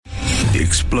The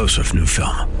explosive new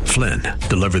film, Flynn,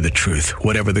 deliver the truth,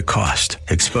 whatever the cost,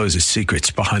 exposes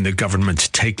secrets behind the government's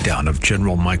takedown of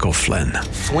General Michael Flynn.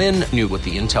 Flynn knew what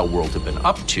the intel world had been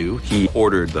up to. He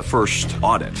ordered the first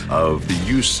audit of the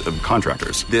use of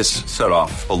contractors. This set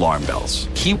off alarm bells.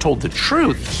 He told the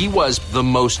truth. He was the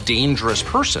most dangerous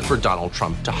person for Donald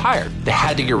Trump to hire. They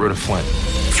had to get rid of Flynn.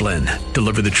 Flynn,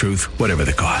 deliver the truth, whatever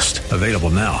the cost. Available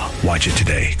now. Watch it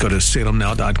today. Go to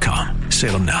salemnow.com.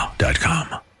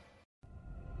 salemnow.com.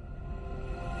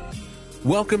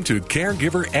 Welcome to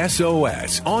Caregiver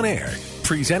SOS On Air,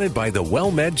 presented by the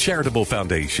WellMed Charitable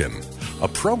Foundation, a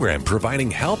program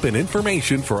providing help and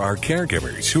information for our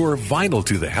caregivers who are vital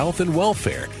to the health and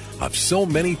welfare of so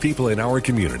many people in our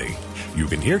community. You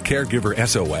can hear Caregiver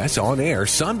SOS on air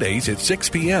Sundays at 6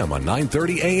 p.m. on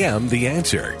 9:30 a.m. The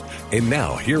Answer. And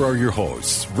now, here are your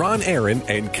hosts, Ron Aaron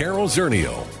and Carol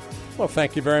Zernial. Well,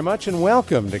 thank you very much, and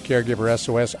welcome to Caregiver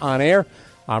SOS On Air.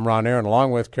 I'm Ron Aaron, along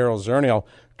with Carol Zernial.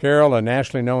 Carol, a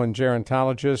nationally known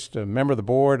gerontologist, a member of the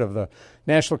board of the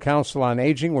National Council on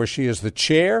Aging, where she is the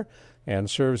chair and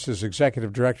serves as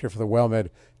executive director for the WellMed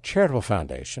Charitable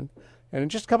Foundation. And in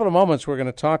just a couple of moments, we're going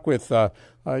to talk with a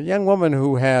young woman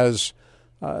who has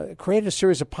created a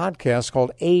series of podcasts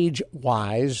called Age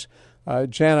Wise.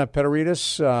 Jana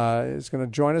Peterides is going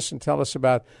to join us and tell us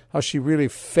about how she really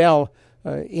fell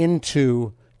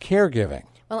into caregiving.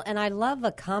 Well, and I love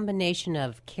a combination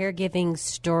of caregiving,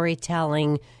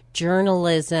 storytelling,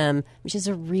 journalism, which is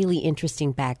a really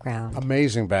interesting background.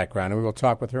 Amazing background, and we will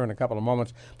talk with her in a couple of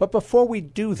moments. But before we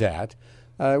do that,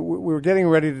 we were getting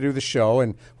ready to do the show,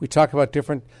 and we talk about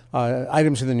different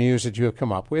items in the news that you have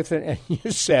come up with, and you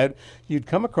said you'd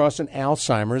come across an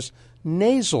Alzheimer's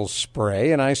nasal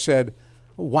spray, and I said,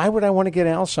 why would I want to get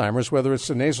Alzheimer's, whether it's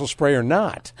a nasal spray or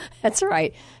not? That's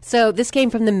right. So this came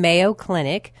from the Mayo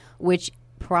Clinic, which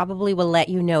probably will let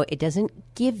you know it doesn't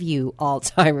give you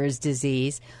Alzheimer's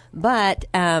disease, but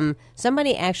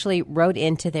somebody actually wrote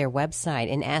into their website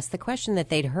and asked the question that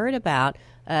they'd heard about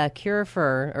a cure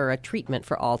for or a treatment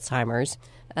for Alzheimer's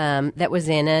that was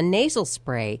in a nasal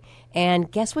spray. And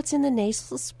guess what's in the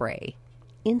nasal spray?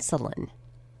 Insulin.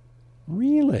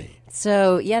 Really?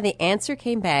 So, yeah, the answer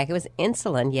came back. It was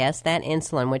insulin. Yes, that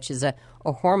insulin, which is a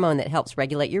hormone that helps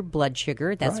regulate your blood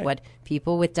sugar. That's right. what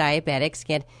people with diabetics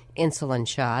get, insulin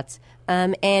shots.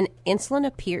 And insulin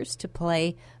appears to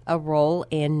play a role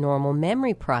in normal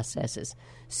memory processes.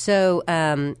 So,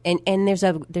 and there's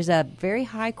a very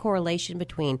high correlation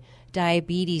between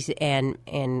diabetes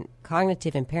and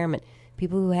cognitive impairment.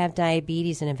 People who have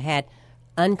diabetes and have had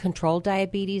uncontrolled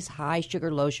diabetes, high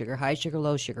sugar, low sugar, high sugar,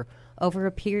 low sugar, over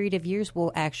a period of years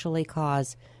will actually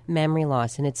cause memory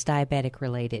loss, and it's diabetic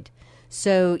related.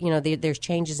 So, there's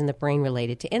changes in the brain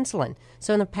related to insulin.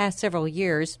 So in the past several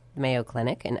years, the Mayo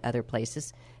Clinic and other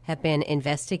places have been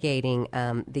investigating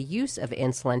the use of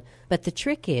insulin. But the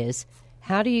trick is,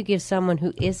 how do you give someone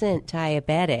who isn't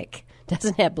diabetic,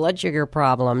 doesn't have blood sugar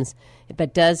problems,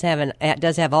 but does have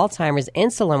Alzheimer's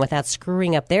insulin without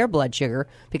screwing up their blood sugar?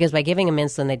 Because by giving them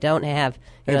insulin, they don't have...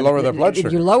 They lower their blood sugar.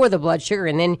 You lower the blood sugar,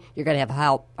 and then you're going to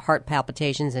have heart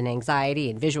palpitations and anxiety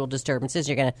and visual disturbances.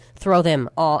 You're going to throw them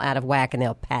all out of whack, and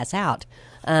they'll pass out.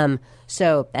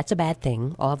 So that's a bad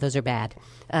thing. All of those are bad.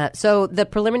 So the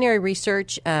preliminary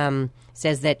research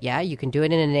says that, yeah, you can do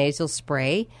it in a nasal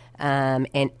spray, and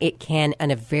it can,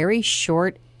 in a very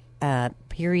short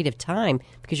period of time,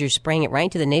 because you're spraying it right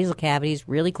into the nasal cavities,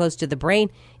 really close to the brain,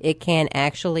 it can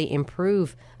actually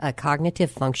improve cognitive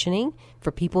functioning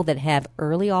for people that have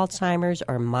early Alzheimer's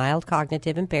or mild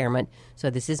cognitive impairment. So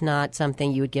this is not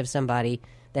something you would give somebody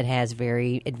that has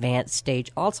very advanced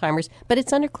stage Alzheimer's, but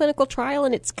it's under clinical trial,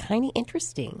 and it's kind of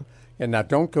interesting. And now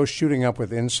don't go shooting up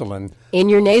with insulin in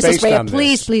your nasal spray.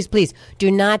 Please,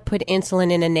 do not put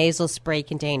insulin in a nasal spray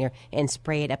container and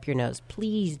spray it up your nose.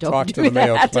 Please don't Talk do to the that.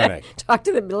 Mayo Clinic. Talk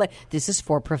to the. This is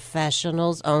for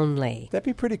professionals only. That'd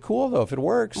be pretty cool, though, if it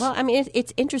works. Well, I mean,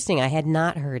 it's interesting. I had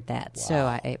not heard that,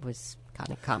 so it was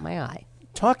kind of caught my eye.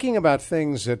 Talking about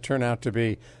things that turn out to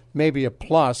be maybe a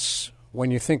plus when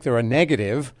you think they're a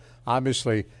negative,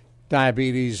 obviously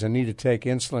diabetes and need to take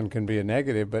insulin can be a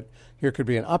negative, but here could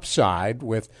be an upside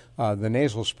with the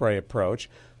nasal spray approach.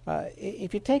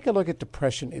 If you take a look at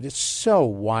depression, it is so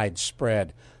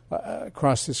widespread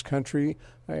across this country,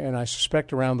 and I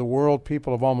suspect around the world,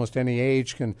 people of almost any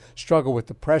age can struggle with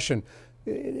depression.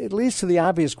 It leads to the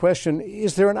obvious question,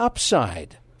 is there an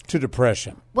upside to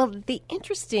depression? Well, the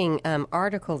interesting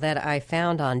article that I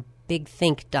found on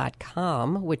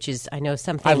BigThink.com, which is, I know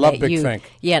something I love that Big Think.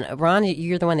 Yeah, Ron,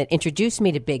 you're the one that introduced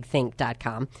me to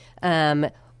BigThink.com,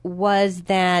 was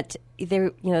that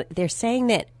they're saying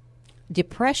that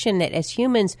depression, that as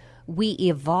humans, we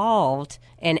evolved,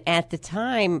 and at the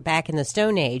time, back in the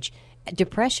Stone Age,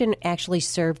 depression actually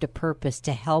served a purpose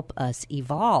to help us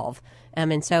evolve.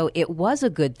 And so it was a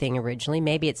good thing originally.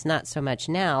 Maybe it's not so much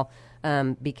now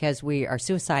because our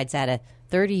suicide's at a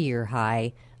 30-year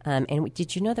high.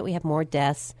 Did you know that we have more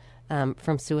deaths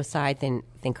from suicide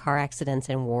than car accidents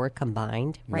and war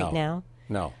combined right now?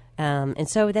 No. And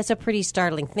so that's a pretty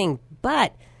startling thing.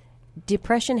 But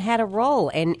depression had a role.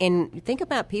 And think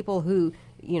about people who,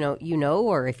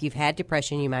 or if you've had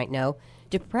depression, you might know.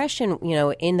 Depression,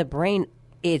 in the brain,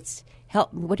 it's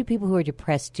help. What do people who are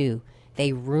depressed do?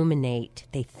 They ruminate.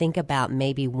 They think about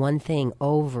maybe one thing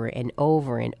over and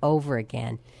over and over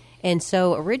again. And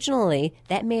so originally,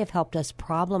 that may have helped us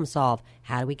problem solve.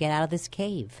 How do we get out of this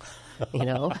cave?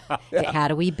 Yeah. How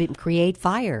do we create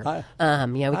fire? We got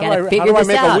to figure how do I this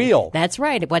make out. a wheel? That's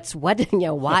right. What's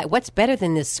better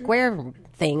than this square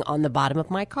thing on the bottom of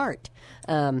my cart?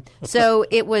 So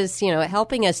it was,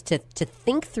 helping us to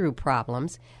think through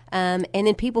problems. And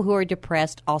then people who are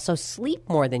depressed also sleep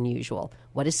more than usual.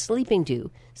 What does sleeping do?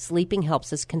 Sleeping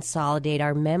helps us consolidate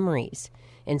our memories.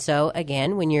 And so,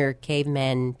 again, when you're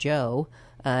caveman Joe,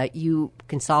 you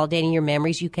consolidating your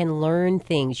memories, you can learn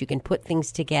things. You can put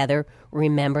things together,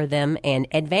 remember them, and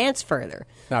advance further.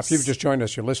 Now, if you've just joined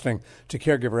us, you're listening to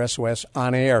Caregiver SOS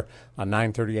on air on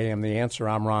 9:30 a.m. The Answer.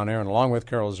 I'm Ron Aaron, along with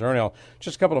Carol Zernial.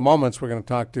 Just a couple of moments, we're going to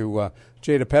talk to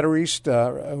Jada Pederist,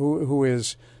 who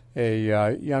is a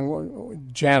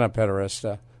Jana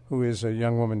Pederist, who is a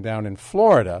young woman down in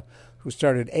Florida who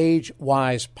started Age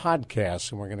Wise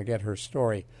Podcasts, and we're going to get her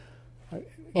story.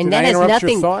 And that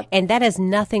has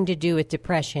nothing to do with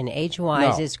depression. Age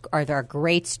Wise are our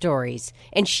great stories,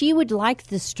 and she would like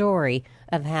the story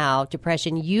of how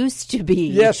depression used to be.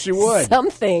 Yes, she would.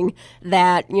 Something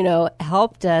that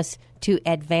helped us to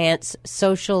advance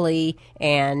socially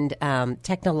and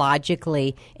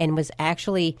technologically, and was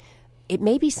actually. It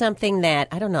may be something that,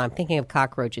 I don't know, I'm thinking of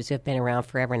cockroaches who have been around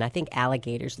forever, and I think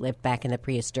alligators lived back in the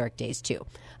prehistoric days too.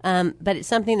 But it's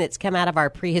something that's come out of our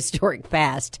prehistoric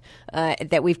past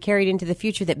that we've carried into the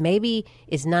future that maybe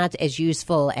is not as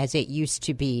useful as it used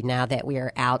to be now that we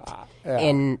are out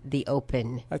in the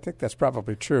open. I think that's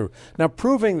probably true. Now,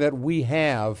 proving that we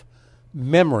have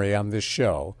memory on this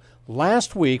show,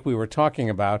 last week we were talking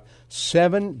about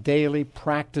 7 daily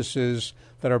practices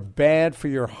that are bad for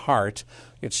your heart.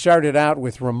 It started out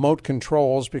with remote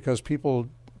controls because people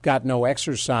got no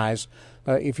exercise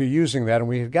if you're using that, and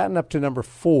we had gotten up to number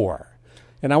 4.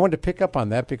 And I wanted to pick up on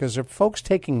that because there are folks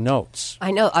taking notes. I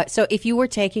know. So if you were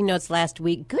taking notes last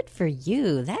week, good for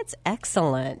you. That's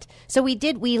excellent. So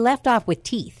we left off with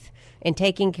teeth and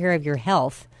taking care of your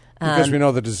health. Because we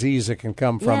know the disease that can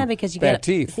come from bad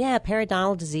teeth. Yeah,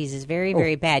 periodontal disease is very,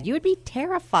 very bad. You would be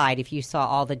terrified if you saw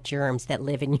all the germs that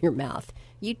live in your mouth.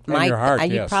 You'd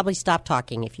probably stop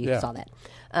talking if you saw that.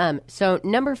 So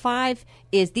number 5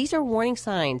 is these are warning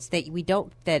signs that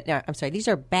these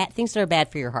are bad things that are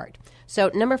bad for your heart. So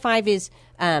number 5 is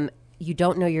you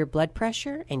don't know your blood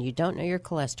pressure and you don't know your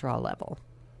cholesterol level.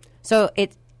 So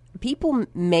people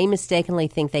may mistakenly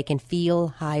think they can feel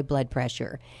high blood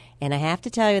pressure. And I have to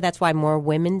tell you, that's why more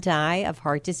women die of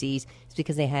heart disease. It's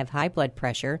because they have high blood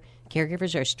pressure.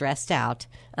 Caregivers are stressed out,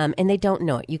 and they don't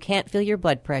know it. You can't feel your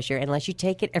blood pressure unless you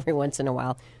take it every once in a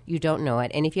while. You don't know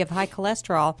it. And if you have high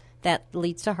cholesterol, that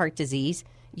leads to heart disease.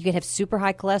 You could have super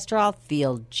high cholesterol,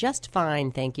 feel just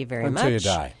fine, thank you very much. Until you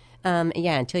die.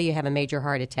 Until you have a major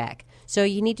heart attack. So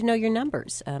you need to know your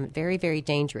numbers. Very, very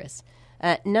dangerous.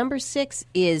 Number 6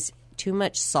 is too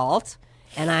much salt.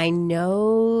 And I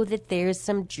know that there's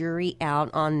some jury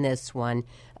out on this one.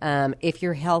 If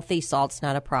you're healthy, salt's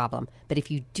not a problem. But if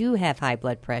you do have high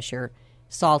blood pressure,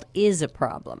 salt is a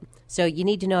problem. So you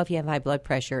need to know if you have high blood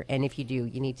pressure, and if you do,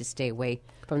 you need to stay away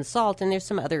from the salt. And there's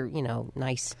some other,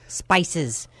 nice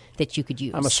spices that you could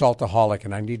use. I'm a saltaholic,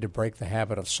 and I need to break the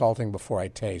habit of salting before I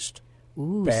taste.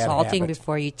 Ooh, bad salting habit.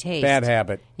 Before you taste. Bad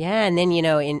habit. Yeah, and then,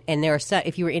 and there are some,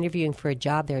 if you were interviewing for a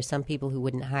job, there are some people who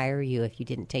wouldn't hire you if you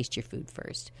didn't taste your food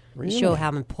first. Really? You show how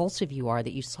impulsive you are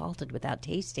that you salted without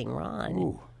tasting,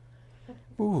 Ron.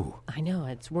 Ooh. I know,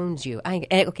 it wounds you.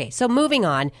 Okay, so moving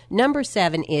on. Number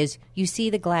 7 is you see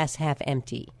the glass half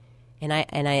empty.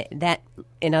 That,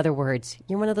 in other words,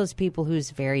 you're one of those people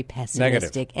who's very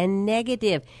pessimistic and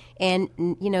negative. And,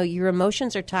 your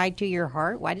emotions are tied to your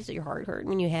heart. Why does your heart hurt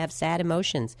when you have sad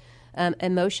emotions?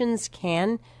 Emotions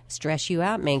can stress you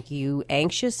out, make you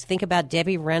anxious. Think about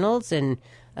Debbie Reynolds and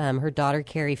her daughter,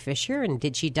 Carrie Fisher. And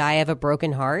did she die of a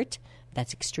broken heart?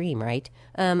 That's extreme, right?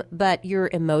 But your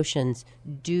emotions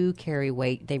do carry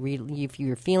weight. If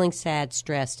you're feeling sad,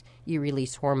 stressed, you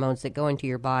release hormones that go into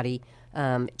your body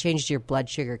changes your blood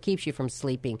sugar, keeps you from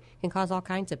sleeping, can cause all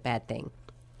kinds of bad things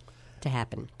to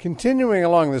happen. Continuing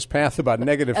along this path about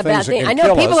negative things that can I know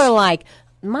kill people us. are like,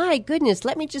 my goodness,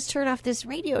 let me just turn off this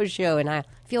radio show and I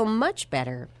feel much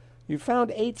better. You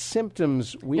found 8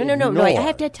 symptoms we No. ignore. I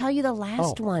have to tell you the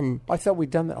last one. I thought we'd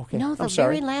done that. Okay. No, the I'm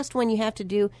sorry. very last one you have to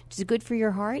do, which is good for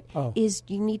your heart, is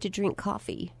you need to drink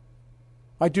coffee.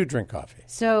 I do drink coffee.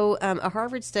 So a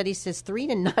Harvard study says 3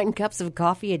 to 9 cups of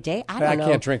coffee a day. I don't know.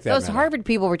 can't drink that Those many. Harvard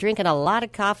people were drinking a lot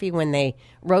of coffee when they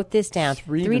wrote this down.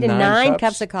 3 to to 9 cups?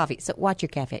 cups of coffee. So watch your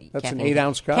caffeine. That's an caffeine.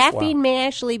 8-ounce cup? Caffeine Wow. may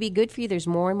actually be good for you. There's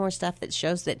more and more stuff that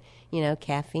shows that,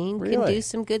 caffeine can Really? do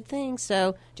some good things.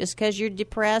 So just because you're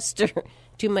depressed or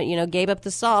too much, gave up the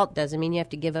salt doesn't mean you have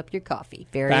to give up your coffee.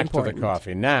 Very Back important. to the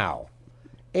coffee. Now,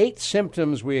 8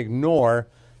 symptoms we ignore,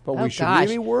 but Oh, we should gosh.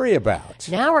 really worry about.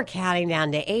 Now we're counting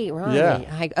down to 8, right?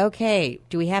 Yeah. Okay.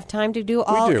 Do we have time to do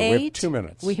all do. 8? We have 2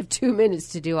 minutes. We have 2 minutes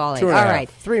to do all 8. 2 and a All half, right.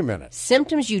 3 minutes.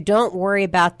 Symptoms you don't worry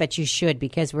about, but you should,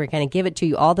 because we're going to give it to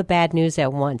you all the bad news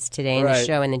at once today in the Right.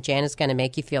 show, and then Jan is going to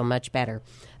make you feel much better.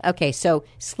 Okay, so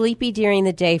sleepy during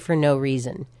the day for no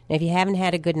reason. Now, if you haven't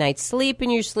had a good night's sleep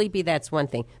and you're sleepy, that's one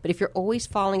thing. But if you're always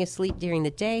falling asleep during the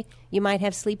day, you might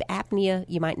have sleep apnea.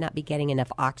 You might not be getting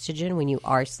enough oxygen when you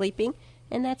are sleeping,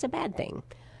 and that's a bad thing.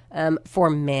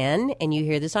 For men, and you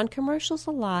hear this on commercials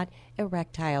a lot,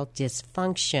 erectile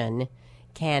dysfunction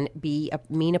can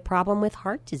mean a problem with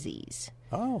heart disease.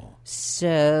 Oh.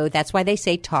 So that's why they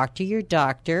say talk to your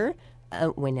doctor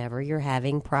whenever you're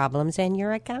having problems and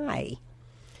you're a guy.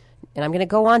 And I'm going to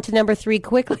go on to number 3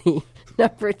 quickly.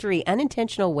 Number 3,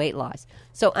 unintentional weight loss.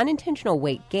 So unintentional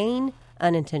weight gain,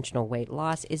 unintentional weight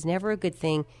loss is never a good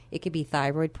thing. It could be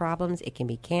thyroid problems. It can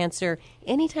be cancer.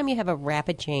 Anytime you have a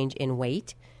rapid change in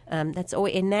weight, and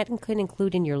that can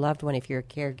include in your loved one if you're a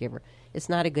caregiver. It's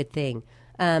not a good thing.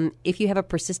 If you have a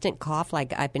persistent cough,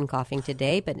 like I've been coughing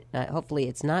today, but hopefully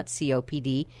it's not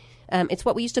COPD, it's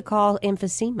what we used to call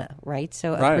emphysema, right?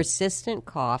 So a persistent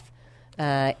cough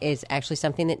is actually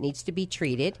something that needs to be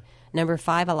treated. Number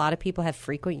 5, a lot of people have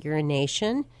frequent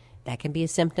urination. That can be a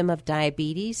symptom of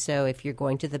diabetes. So if you're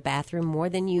going to the bathroom more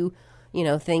than you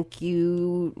think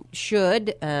you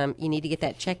should, you need to get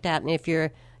that checked out. And if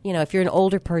you're an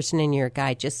older person and you're a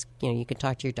guy, just, you can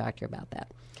talk to your doctor about that.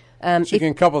 So you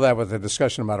can couple that with a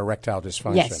discussion about erectile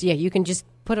dysfunction. Yes, yeah, you can just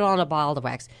put it on a ball of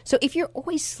wax. So if you're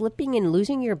always slipping and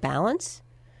losing your balance,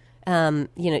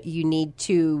 you need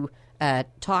to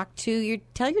tell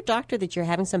your doctor that you're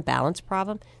having some balance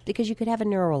problem, because you could have a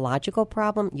neurological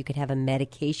problem. You could have a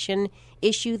medication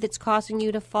issue that's causing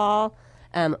you to fall.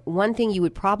 One thing you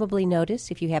would probably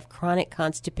notice if you have chronic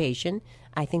constipation,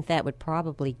 I think that would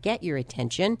probably get your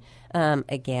attention.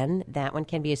 Again, that one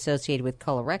can be associated with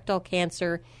colorectal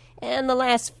cancer. And the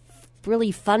last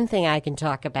really fun thing I can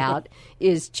talk about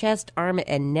is chest, arm,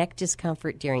 and neck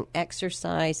discomfort during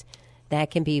exercise.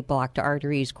 That can be blocked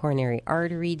arteries, coronary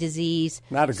artery disease.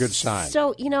 Not a good sign.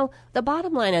 So, the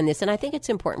bottom line on this, and I think it's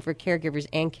important for caregivers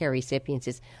and care recipients,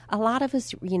 is a lot of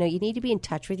us, you need to be in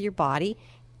touch with your body.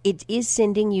 It is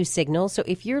sending you signals. So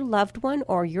if your loved one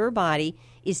or your body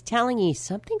is telling you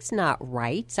something's not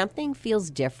right, something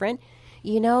feels different,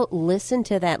 listen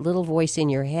to that little voice in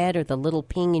your head or the little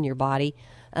ping in your body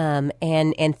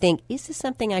and think, is this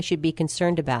something I should be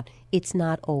concerned about? It's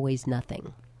not always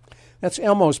nothing. That's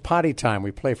Elmo's potty time. We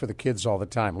play for the kids all the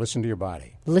time. Listen to your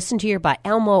body. Listen to your body.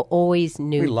 Elmo always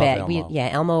knew We love Elmo.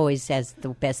 Elmo always has the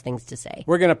best things to say.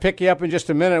 We're going to pick you up in just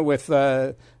a minute with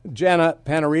Jana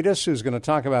Panaritis, who's going to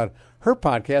talk about her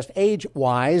podcast, Age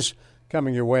Wise,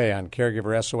 coming your way on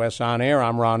Caregiver SOS On Air.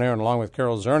 I'm Ron Aaron, along with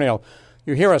Carol Zernial.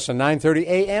 You hear us at 9:30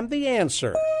 a.m. The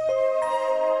Answer.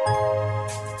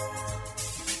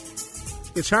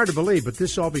 It's hard to believe, but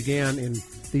this all began in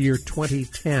the year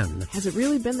 2010. Has it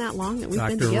really been that long that we've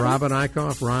been Dr. together? Robin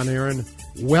Eichhoff, Ron Aaron,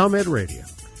 WellMed Radio.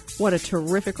 What a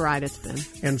terrific ride it's been.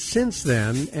 And since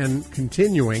then, and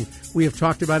continuing, we have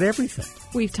talked about everything.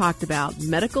 We've talked about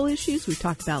medical issues, we've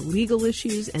talked about legal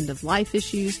issues, end-of-life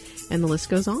issues, and the list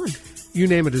goes on. You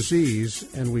name a disease,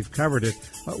 and we've covered it,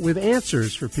 with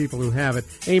answers for people who have it,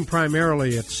 aimed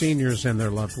primarily at seniors and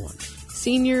their loved ones.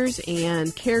 Seniors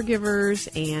and caregivers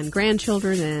and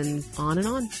grandchildren and on and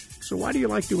on. So why do you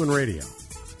like doing radio?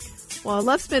 Well, I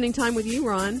love spending time with you,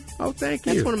 Ron. Oh, thank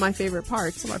you. That's one of my favorite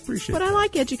parts. Well, I appreciate But that. I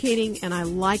like educating, and I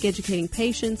like educating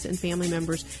patients and family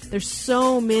members. There's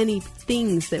so many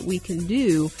things that we can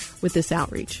do with this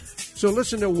outreach. So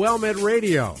listen to WellMed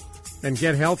Radio and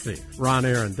get healthy. Ron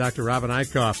Aaron, Dr. Robin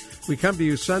Eichhoff. We come to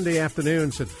you Sunday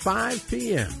afternoons at 5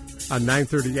 p.m. on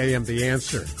 9:30 a.m. The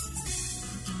Answer.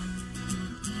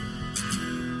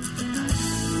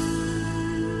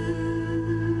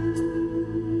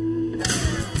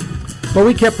 Well,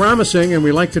 we kept promising, and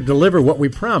we like to deliver what we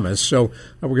promise. So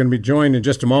we're going to be joined in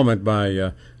just a moment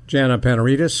by Jana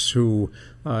Panaritis, who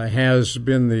has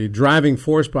been the driving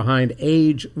force behind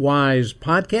Age Wise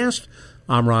podcast.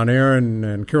 I'm Ron Aaron,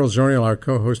 and Carol Zernial, our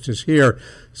co-host, is here.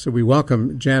 So we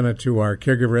welcome Jana to our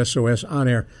Caregiver SOS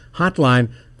on-air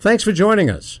hotline. Thanks for joining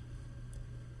us.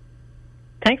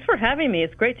 Thanks for having me.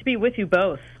 It's great to be with you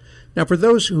both. Now, for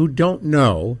those who don't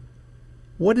know,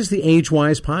 what is the Age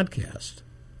Wise podcast?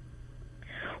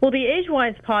 Well, the Age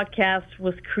Wise podcast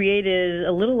was created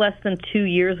a little less than 2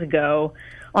 years ago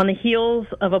on the heels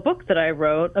of a book that I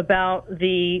wrote about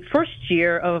the first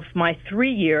year of my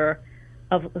 3 years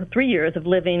of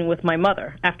living with my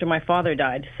mother after my father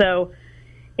died. So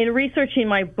in researching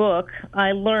my book,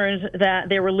 I learned that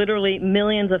there were literally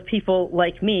millions of people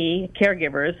like me,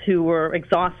 caregivers, who were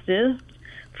exhausted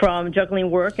from juggling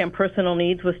work and personal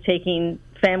needs with taking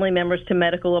family members to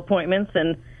medical appointments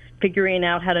and figuring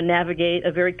out how to navigate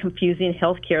a very confusing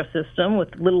healthcare system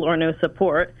with little or no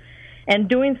support, and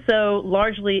doing so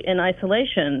largely in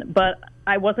isolation. But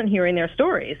I wasn't hearing their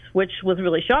stories, which was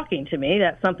really shocking to me,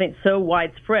 that something so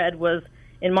widespread was,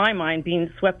 in my mind,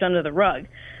 being swept under the rug.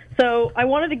 So I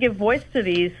wanted to give voice to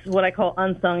these, what I call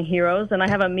unsung heroes, and I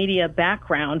have a media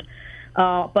background,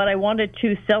 but I wanted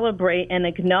to celebrate and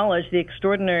acknowledge the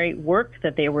extraordinary work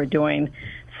that they were doing.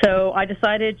 So I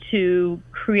decided to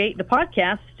create the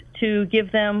podcast to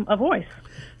give them a voice.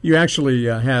 You actually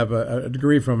have a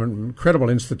degree from an incredible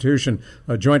institution,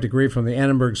 a joint degree from the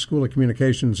Annenberg School of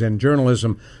Communications and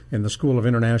Journalism in the School of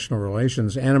International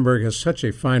Relations. Annenberg has such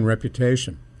a fine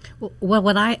reputation. Well,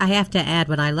 what I have to add,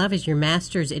 what I love is your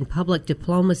master's in public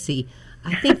diplomacy.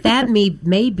 I think that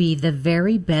may be the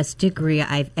very best degree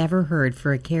I've ever heard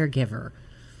for a caregiver.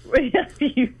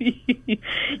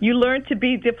 You learn to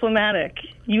be diplomatic.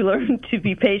 You learn to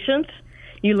be patient.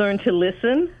 You learn to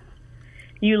listen.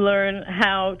 You learn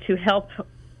how to help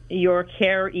your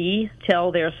caree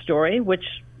tell their story, which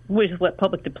is what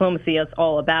public diplomacy is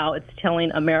all about. It's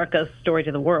telling America's story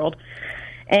to the world.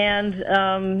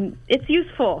 And it's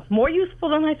useful, more useful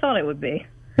than I thought it would be.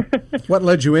 What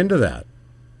led you into that?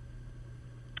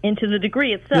 Into the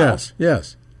degree itself?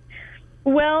 Yes.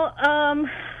 Well, I'm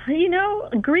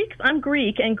Greek,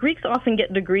 and Greeks often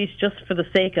get degrees just for the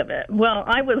sake of it. Well,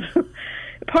 I was...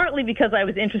 partly because I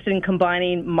was interested in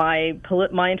combining my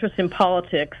interest in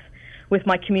politics with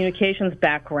my communications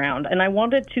background, and I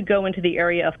wanted to go into the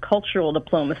area of cultural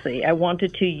diplomacy. I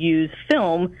wanted to use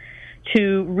film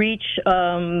to reach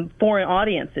foreign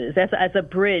audiences as a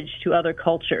bridge to other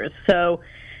cultures. So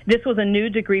this was a new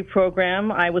degree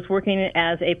program. I was working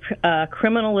as a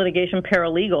criminal litigation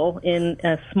paralegal in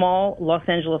a small Los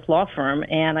Angeles law firm,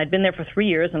 and I'd been there for 3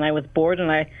 years, and I was bored,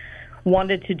 and I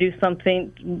wanted to do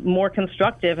something more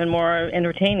constructive and more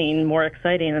entertaining, more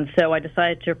exciting, and so I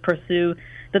decided to pursue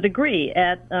the degree.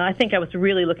 I think I was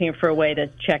really looking for a way to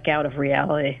check out of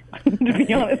reality, to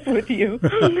be honest with you.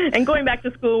 And going back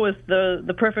to school was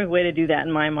the perfect way to do that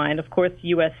in my mind. Of course,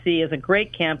 USC is a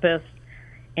great campus,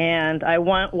 and I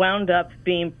wound up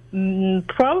being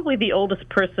probably the oldest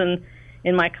person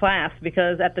in my class,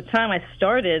 because at the time I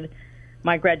started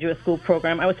my graduate school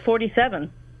program, I was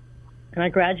 47. And I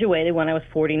graduated when I was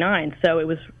 49. So it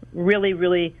was really,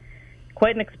 really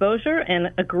quite an exposure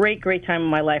and a great, great time in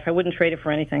my life. I wouldn't trade it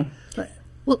for anything.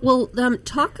 Well,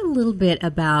 talk a little bit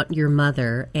about your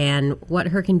mother and what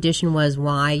her condition was,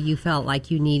 why you felt like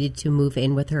you needed to move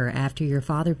in with her after your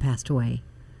father passed away.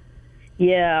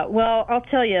 Yeah, well, I'll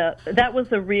tell you, that was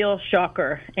a real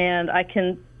shocker. And I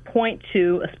can point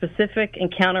to a specific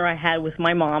encounter I had with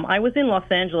my mom. I was in Los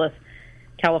Angeles,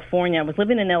 California. I was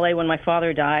living in L.A. when my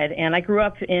father died, and I grew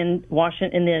up in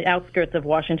the outskirts of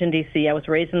Washington, D.C. I was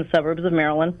raised in the suburbs of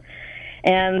Maryland,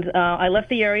 and I left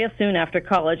the area soon after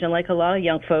college, and like a lot of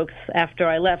young folks, after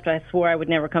I left, I swore I would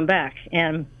never come back,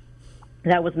 and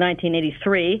that was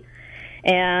 1983,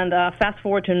 and fast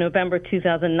forward to November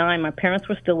 2009, my parents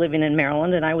were still living in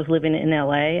Maryland, and I was living in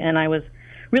L.A., and I was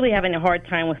really having a hard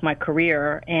time with my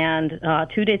career, and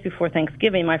 2 days before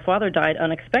Thanksgiving, my father died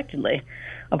unexpectedly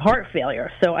of heart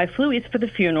failure. So I flew east for the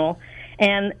funeral,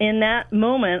 and in that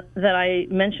moment that I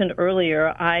mentioned earlier,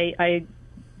 I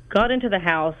got into the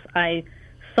house, I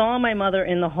saw my mother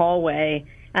in the hallway,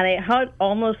 and I had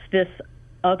almost this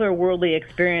otherworldly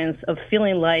experience of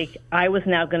feeling like I was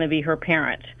now going to be her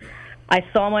parent. I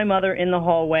saw my mother in the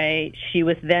hallway. She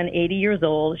was then 80 years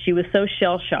old. She was so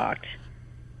shell-shocked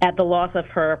at the loss of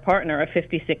her partner of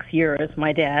 56 years,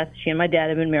 my dad. She and my dad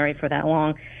had been married for that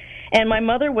long. And my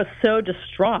mother was so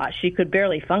distraught, she could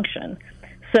barely function.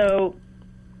 So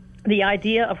the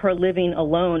idea of her living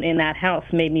alone in that house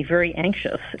made me very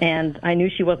anxious, and I knew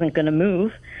she wasn't going to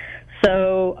move.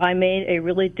 So I made a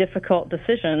really difficult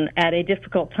decision at a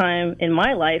difficult time in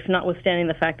my life, notwithstanding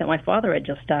the fact that my father had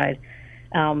just died.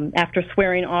 After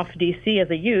swearing off D.C. as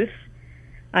a youth,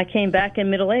 I came back in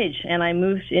middle age, and I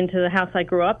moved into the house I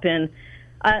grew up in.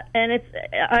 And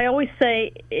I always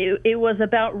say it was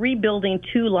about rebuilding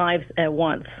two lives at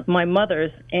once, my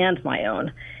mother's and my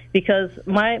own, because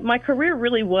my career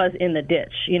really was in the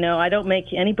ditch. You know, I don't make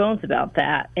any bones about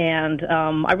that. And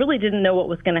I really didn't know what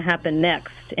was going to happen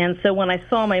next. And so when I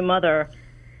saw my mother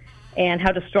and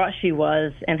how distraught she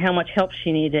was and how much help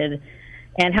she needed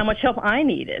and how much help I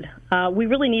needed, we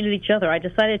really needed each other. I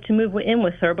decided to move in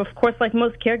with her. But, of course, like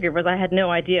most caregivers, I had no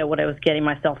idea what I was getting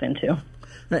myself into.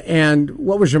 And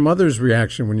what was your mother's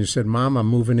reaction when you said, Mom, I'm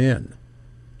moving in?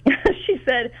 She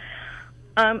said,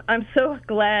 I'm so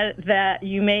glad that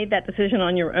you made that decision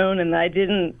on your own and that I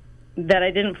didn't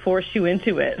force you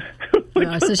into it.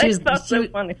 So she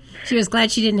was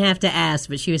glad she didn't have to ask,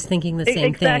 but she was thinking the same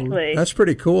thing. Exactly. That's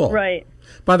pretty cool. Right.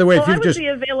 By the way, I was the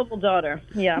available daughter.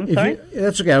 Yeah, I'm sorry.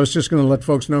 That's okay. I was just going to let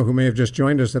folks know who may have just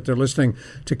joined us that they're listening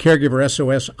to Caregiver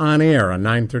SOS on air on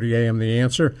 9:30 a.m. The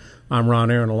Answer. I'm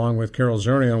Ron Aaron, along with Carol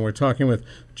Zernial, and we're talking with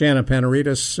Jana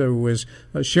Panaritis, who is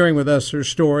sharing with us her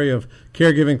story of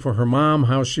caregiving for her mom,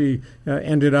 how she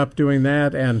ended up doing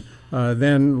that, and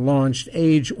then launched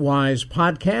Age Wise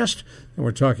Podcast. And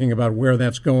we're talking about where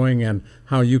that's going and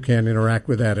how you can interact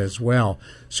with that as well.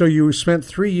 So you spent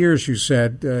 3 years, you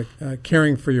said,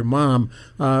 caring for your mom.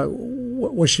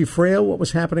 Was she frail? What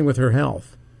was happening with her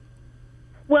health?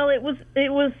 Well, it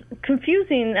was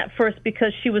confusing at first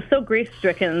because she was so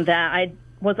grief-stricken that I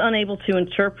was unable to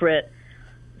interpret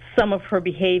some of her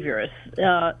behaviors.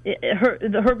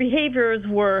 Her behaviors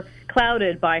were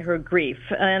clouded by her grief,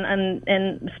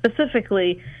 and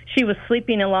specifically, she was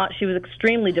sleeping a lot. She was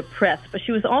extremely depressed, but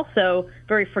she was also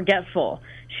very forgetful.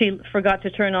 She forgot to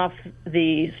turn off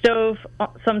the stove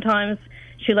sometimes.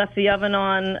 She left the oven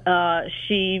on.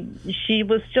 She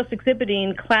was just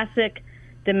exhibiting classic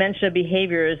dementia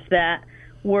behaviors that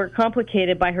were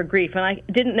complicated by her grief. And I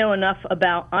didn't know enough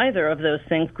about either of those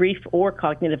things, grief or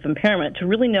cognitive impairment, to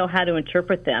really know how to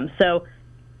interpret them. So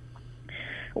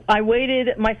I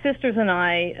waited. My sisters and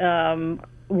I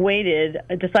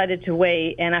decided to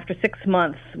wait, and after 6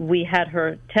 months, we had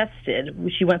her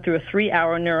tested. She went through a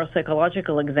 3-hour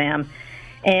neuropsychological exam,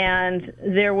 and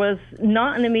there was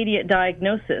not an immediate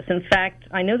diagnosis. In fact,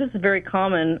 I know this is very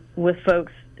common with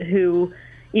folks who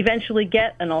eventually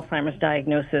get an Alzheimer's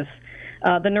diagnosis.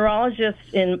 The neurologist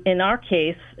in our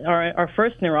case, our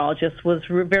first neurologist, was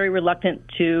very reluctant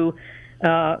to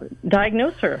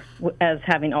diagnose her as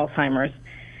having Alzheimer's.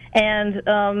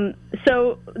 And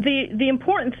so the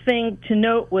important thing to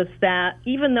note was that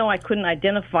even though I couldn't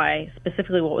identify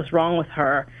specifically what was wrong with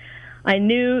her, I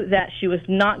knew that she was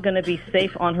not going to be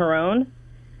safe on her own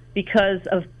because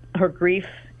of her grief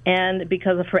and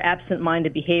because of her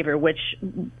absent-minded behavior, which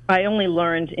I only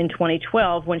learned in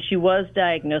 2012 when she was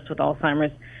diagnosed with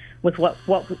Alzheimer's, with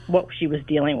what she was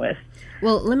dealing with.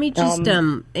 Well, let me just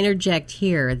interject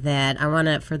here that I want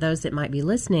to, for those that might be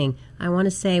listening, I want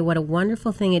to say what a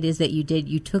wonderful thing it is that you did.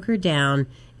 You took her down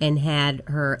and had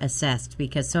her assessed,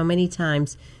 because so many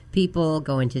times people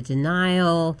go into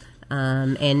denial,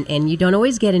 and you don't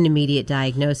always get an immediate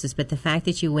diagnosis, but the fact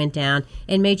that you went down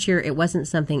and made sure it wasn't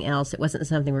something else, it wasn't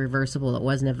something reversible, it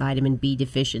wasn't a vitamin B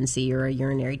deficiency or a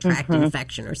urinary tract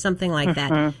infection or something like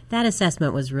that, that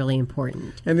assessment was really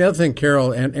important. And the other thing,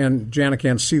 Carol, and Jana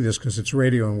can't see this because it's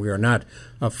radio and we are not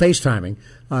FaceTiming,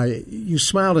 you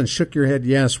smiled and shook your head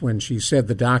yes when she said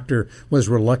the doctor was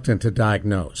reluctant to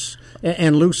diagnose.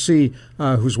 And Lucy,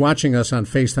 who's watching us on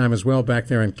FaceTime as well back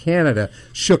there in Canada,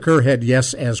 shook her head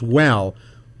yes as well.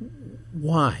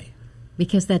 Why?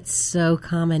 Because that's so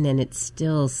common, and it's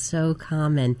still so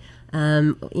common.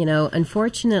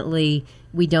 Unfortunately,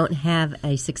 we don't have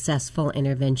a successful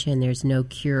intervention. There's no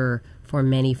cure for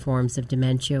many forms of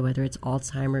dementia, whether it's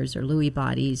Alzheimer's or Lewy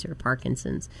bodies or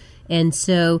Parkinson's. And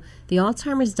so the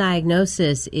Alzheimer's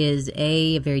diagnosis is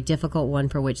a very difficult one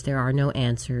for which there are no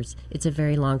answers. It's a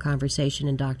very long conversation,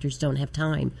 and doctors don't have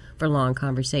time for long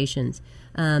conversations.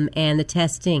 And the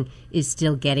testing is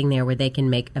still getting there where they can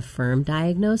make a firm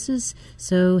diagnosis.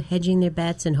 So hedging their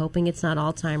bets and hoping it's not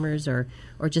Alzheimer's or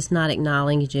just not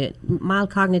acknowledging it. Mild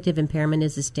cognitive impairment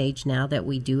is a stage now that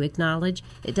we do acknowledge.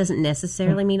 It doesn't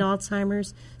necessarily mean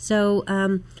Alzheimer's. So,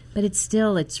 but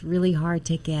it's really hard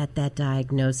to get that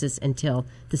diagnosis until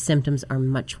the symptoms are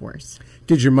much worse.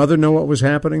 Did your mother know what was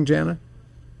happening, Jana?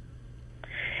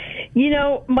 You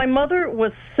know, my mother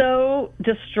was so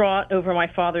distraught over my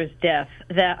father's death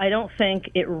that I don't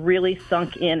think it really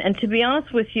sunk in. And to be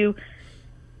honest with you,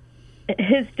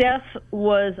 his death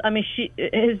was,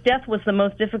 his death was the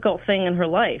most difficult thing in her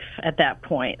life at that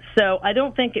point. So I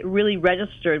don't think it really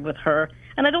registered with her,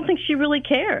 and I don't think she really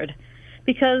cared,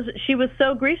 because she was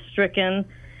so grief-stricken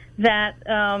that,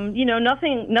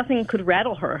 nothing could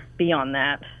rattle her beyond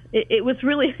that. It was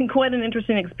really quite an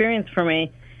interesting experience for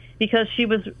me, because she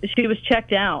was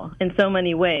checked out in so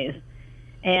many ways,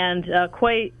 and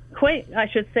quite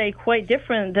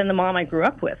different than the mom I grew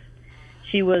up with.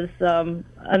 She was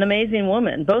an amazing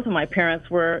woman. Both of my parents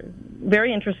were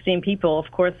very interesting people. Of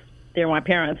course, they're my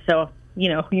parents, so,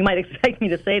 you might expect me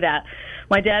to say that.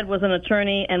 My dad was an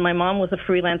attorney, and my mom was a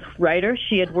freelance writer.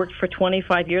 She had worked for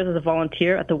 25 years as a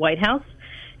volunteer at the White House.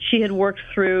 She had worked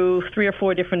through 3 or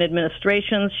 4 different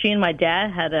administrations. She and my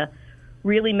dad had a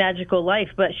really magical life,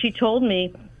 but she told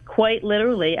me quite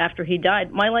literally after he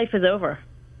died, my life is over.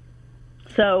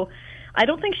 So I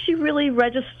don't think she really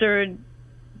registered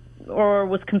or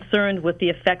was concerned with the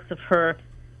effects of her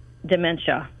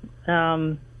dementia.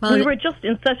 We were just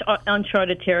in such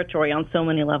uncharted territory on so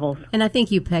many levels. And I think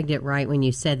you pegged it right when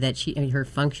you said that her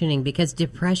functioning, because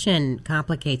depression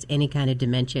complicates any kind of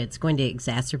dementia. It's going to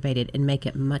exacerbate it and make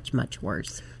it much, much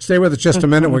worse. Stay with us just a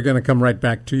minute. We're going to come right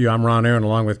back to you. I'm Ron Aaron,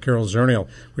 along with Carol Zernial.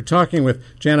 We're talking with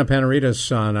Jana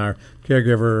Panaritas on our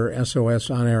Caregiver SOS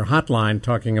On Air hotline,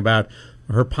 talking about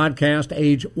her podcast,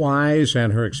 Age Wise,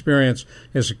 and her experience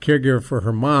as a caregiver for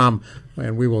her mom.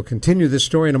 And we will continue this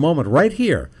story in a moment right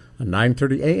here on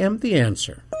 9:30 a.m. The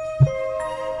Answer.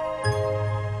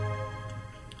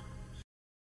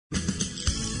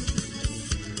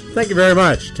 Thank you very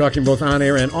much. Talking both on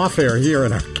air and off air here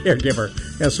in our Caregiver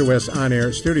SOS On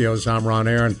Air studios. I'm Ron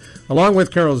Aaron, along with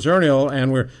Carol Zernial,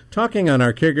 and we're talking on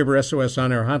our Caregiver SOS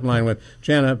On Air hotline with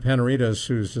Jana Panaritas,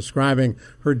 who's describing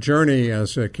her journey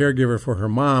as a caregiver for her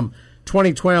mom.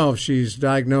 2012, she's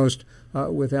diagnosed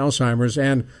with Alzheimer's,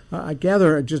 and I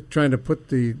gather, just trying to put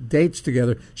the dates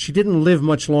together, she didn't live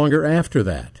much longer after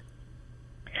that.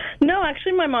 No,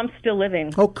 actually, my mom's still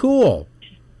living. Oh, cool.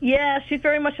 Yeah, she's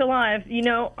very much alive.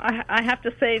 I have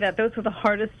to say that those were the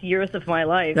hardest years of my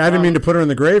life. I didn't mean to put her in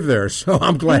the grave there, so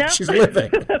I'm glad she's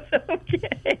living.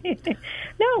 Okay.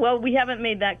 No, well, we haven't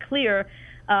made that clear.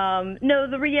 No,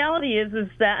 the reality is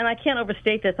that, and I can't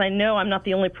overstate this, I know I'm not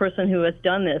the only person who has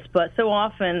done this, but so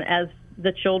often as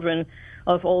the children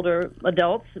of older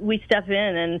adults, we step in,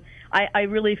 and I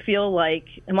really feel like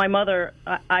my mother,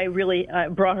 I really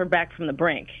brought her back from the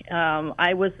brink.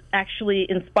 I was actually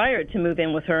inspired to move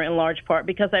in with her in large part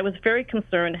because I was very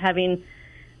concerned, having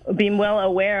been well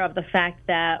aware of the fact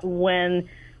that when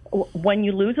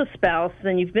you lose a spouse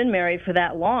and you've been married for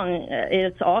that long,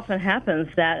 it often happens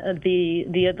that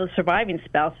the surviving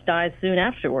spouse dies soon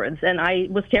afterwards. And I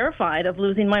was terrified of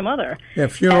losing my mother. Yeah,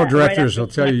 funeral directors will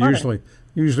tell you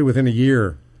usually within a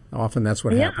year. Often that's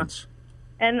what happens.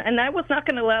 And I was not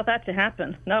going to allow that to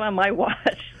happen, not on my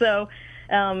watch. So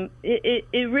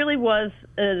it really was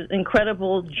an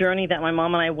incredible journey that my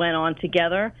mom and I went on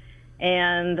together.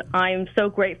 And I'm so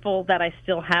grateful that I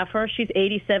still have her. She's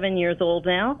 87 years old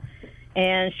now,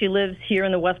 and she lives here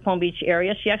in the West Palm Beach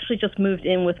area. She actually just moved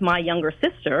in with my younger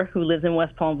sister, who lives in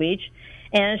West Palm Beach.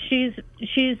 And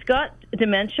she's got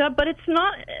dementia, but it's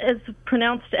not as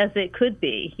pronounced as it could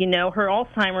be. Her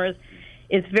Alzheimer's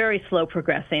is very slow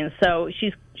progressing, so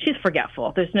she's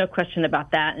forgetful. There's no question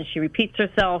about that, and she repeats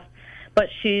herself. But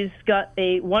she's got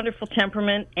a wonderful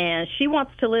temperament, and she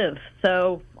wants to live.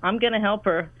 So I'm going to help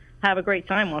her have a great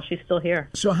time while she's still here.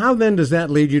 So how then does that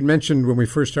lead? You'd mentioned when we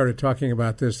first started talking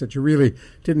about this that you really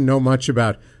didn't know much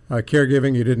about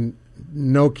caregiving. You didn't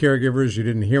know caregivers. You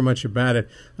didn't hear much about it.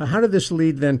 How did this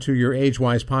lead then to your Age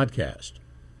Wise podcast?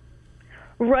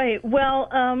 Right. Well,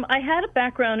 I had a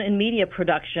background in media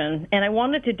production, and I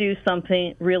wanted to do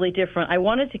something really different. I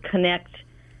wanted to connect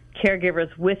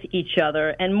caregivers with each other,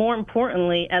 and more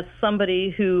importantly, as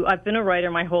somebody who, I've been a writer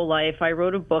my whole life, I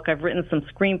wrote a book, I've written some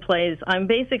screenplays, I'm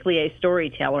basically a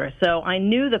storyteller, so I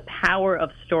knew the power of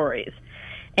stories.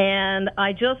 And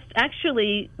I just,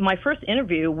 actually, my first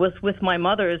interview was with my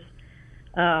mother's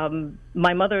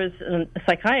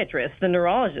psychiatrist, the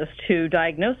neurologist who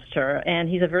diagnosed her, and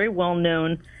he's a very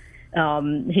well-known,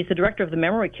 he's the director of the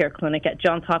memory care clinic at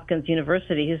Johns Hopkins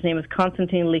University. His name is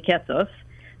Konstantin Liketos,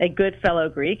 a good fellow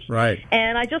Greek. Right.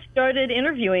 And I just started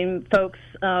interviewing folks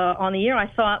on the air. I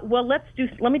thought, well, let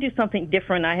me do something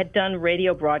different. I had done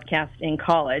radio broadcast in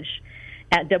college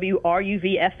at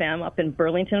WRUV-FM up in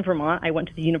Burlington, Vermont. I went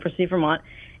to the University of Vermont.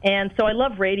 And so I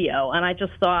love radio, and I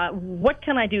just thought, what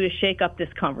can I do to shake up this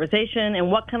conversation,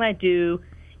 and what can I do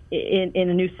in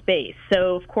a new space?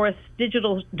 So, of course,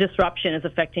 digital disruption is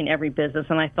affecting every business,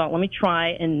 and I thought, let me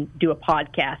try and do a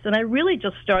podcast. And I really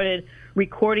just started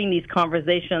recording these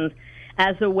conversations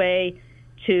as a way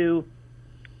to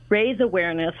raise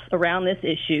awareness around this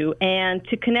issue and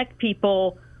to connect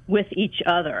people with each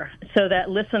other so that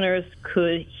listeners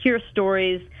could hear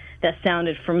stories that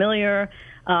sounded familiar,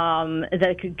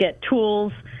 that could get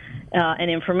tools and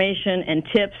information and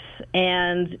tips.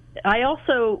 And I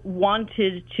also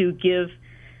wanted to give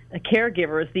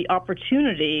caregivers the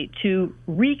opportunity to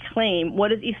reclaim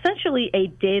what is essentially a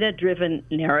data-driven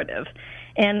narrative.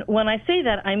 And when I say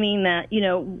that, I mean that,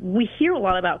 we hear a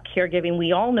lot about caregiving.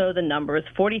 We all know the numbers,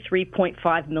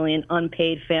 43.5 million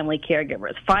unpaid family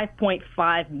caregivers,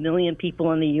 5.5 million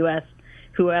people in the U.S.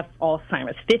 who have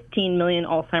Alzheimer's, 15 million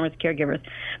Alzheimer's caregivers.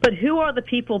 But who are the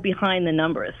people behind the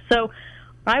numbers? So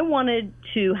I wanted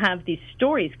to have these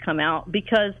stories come out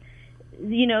because,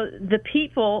 the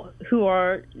people who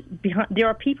are behind, there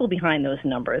are people behind those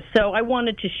numbers. So I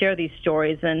wanted to share these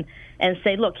stories and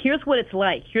say, look, here's what it's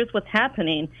like. Here's what's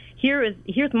happening.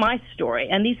 Here's my story.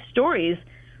 And these stories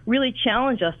really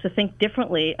challenge us to think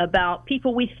differently about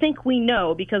people we think we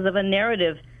know because of a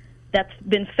narrative that's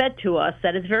been fed to us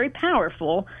that is very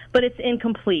powerful, but it's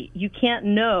incomplete. You can't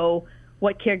know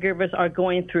what caregivers are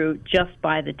going through just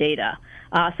by the data.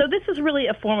 So this is really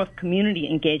a form of community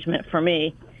engagement for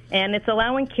me, and it's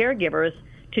allowing caregivers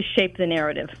to shape the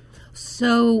narrative.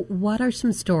 So what are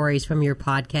some stories from your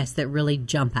podcast that really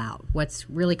jump out? What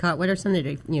are some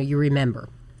that you remember?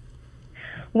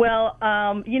 Well,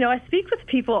 I speak with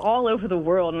people all over the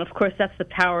world, and of course that's the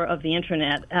power of the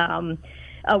Internet.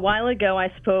 A while ago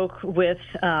I spoke with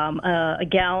a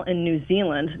gal in New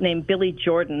Zealand named Billy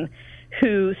Jordan,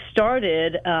 who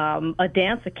started a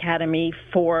dance academy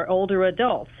for older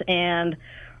adults, and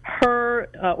her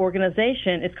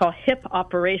organization is called Hip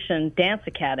Operation Dance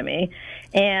Academy,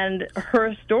 and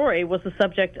her story was the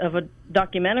subject of a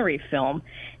documentary film.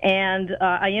 And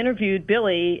I interviewed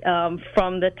Billy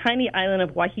from the tiny island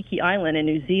of Waiheke Island in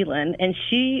New Zealand, and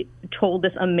she told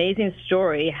this amazing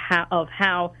story of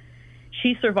how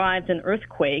she survived an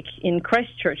earthquake in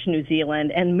Christchurch, New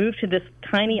Zealand, and moved to this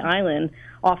tiny island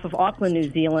off of Auckland, New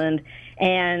Zealand.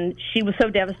 And she was so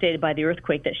devastated by the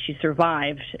earthquake that she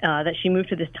survived that she moved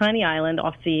to this tiny island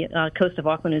off the coast of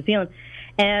Auckland, New Zealand.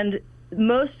 And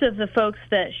most of the folks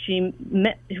that she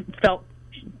met, felt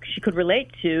she could relate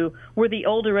to were the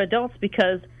older adults,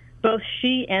 because both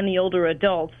she and the older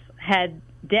adults had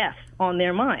death on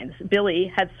their minds.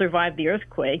 Billy had survived the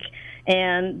earthquake,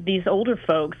 and these older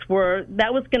folks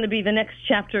that was going to be the next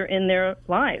chapter in their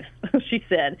lives, she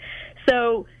said.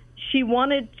 So she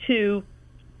wanted to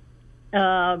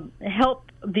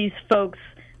help these folks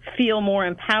feel more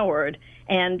empowered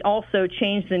and also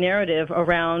change the narrative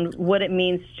around what it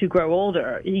means to grow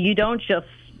older. You don't just,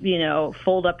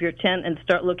 fold up your tent and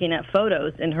start looking at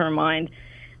photos in her mind.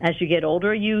 As you get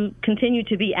older, you continue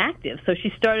to be active. So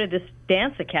she started this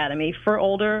dance academy for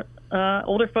older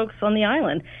folks on the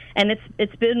island, and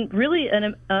it's been really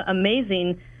an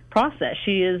amazing process.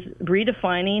 She is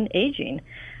redefining aging.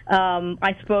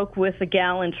 I spoke with a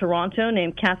gal in Toronto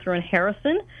named Catherine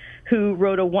Harrison, who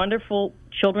wrote a wonderful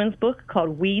children's book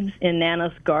called Weeds in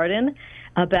Nana's Garden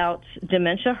about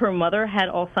dementia. Her mother had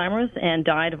Alzheimer's and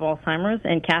died of Alzheimer's,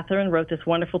 and Catherine wrote this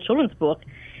wonderful children's book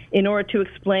in order to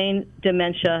explain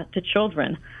dementia to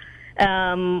children.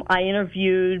 I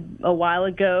interviewed a while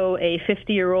ago a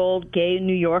 50-year-old gay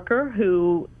New Yorker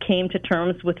who came to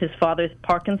terms with his father's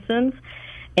Parkinson's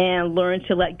and learned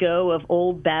to let go of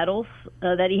old battles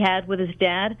that he had with his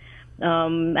dad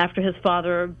after his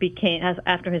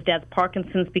dad's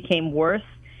Parkinson's became worse.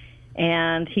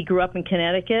 And he grew up in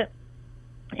Connecticut,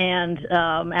 and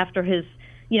after his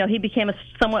he became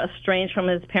somewhat estranged from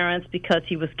his parents because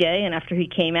he was gay, and after he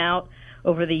came out,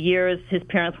 over the years, his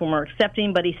parents were more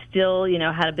accepting, but he still,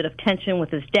 had a bit of tension with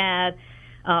his dad.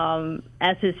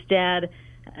 As his dad,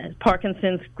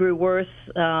 Parkinson's grew worse,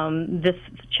 this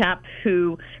chap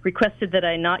who requested that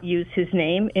I not use his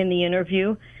name in the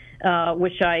interview,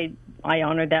 which I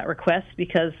honored that request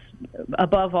because,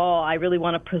 above all, I really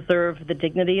want to preserve the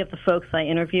dignity of the folks I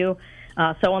interview.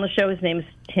 So on the show, his name is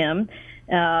Tim.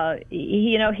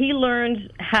 He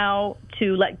learned how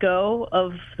to let go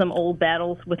of some old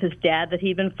battles with his dad that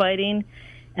he'd been fighting.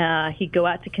 He'd go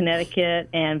out to Connecticut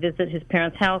and visit his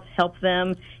parents' house, help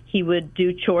them. He would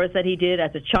do chores that he did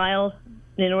as a child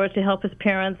in order to help his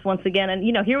parents once again. And,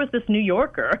 here was this New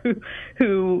Yorker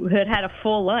who had a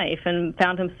full life and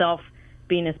found himself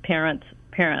being his parents'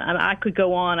 parent. I could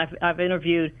go on. I've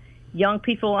interviewed young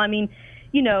people.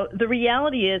 The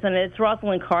reality is, and it's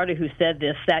Rosalind Carter who said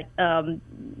this, that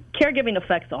caregiving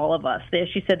affects all of us.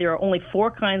 She said there are only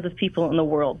 4 kinds of people in the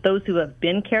world: those who have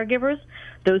been caregivers,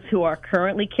 those who are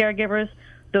currently caregivers,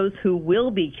 those who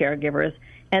will be caregivers,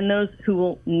 and those who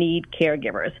will need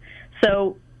caregivers.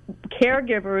 So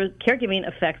caregiving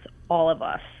affects all of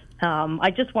us.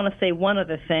 I just want to say one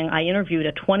other thing. I interviewed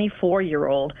a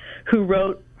 24-year-old who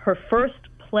wrote her first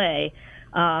play,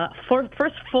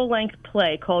 first full-length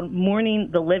play called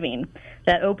Mourning the Living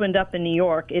that opened up in New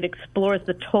York. It explores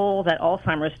the toll that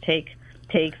Alzheimer's takes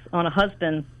on a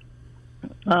husband,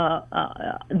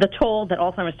 the toll that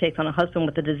Alzheimer's takes on a husband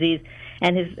with the disease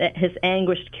and his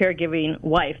anguished caregiving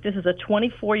wife. This is a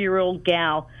 24-year-old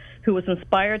gal who was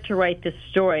inspired to write this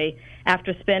story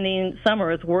after spending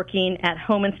summers working at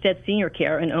Home Instead Senior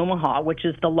Care in Omaha, which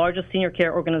is the largest senior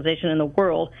care organization in the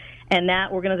world. And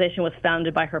that organization was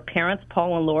founded by her parents,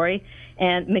 Paul and Lori.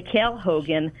 And Mikhail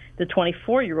Hogan, the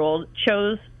 24-year-old,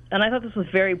 chose, and I thought this was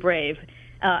very brave,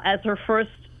 as her first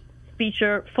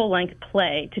feature full-length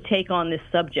play to take on this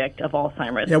subject of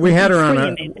Alzheimer's. Yeah, we had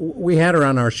her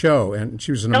on our show, and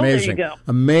she was an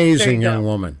amazing young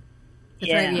woman.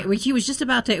 That's right. She was just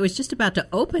about to. It was just about to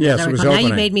open. Yes, it was opening. Now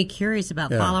you made me curious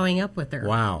about following up with her.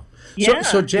 Wow. Yeah,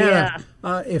 so Jana,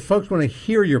 if folks want to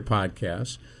hear your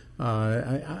podcast,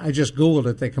 I just Googled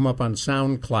it. They come up on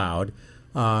SoundCloud.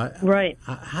 Right.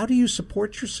 How do you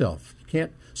support yourself? You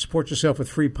can't support yourself with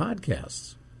free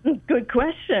podcasts. Good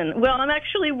question. Well, I'm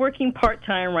actually working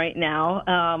part-time right now.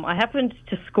 I happened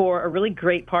to score a really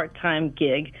great part-time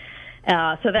gig,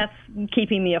 so that's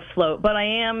keeping me afloat. But I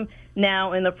am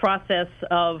now in the process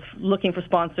of looking for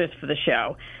sponsors for the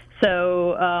show.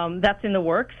 So that's in the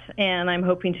works, and I'm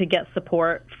hoping to get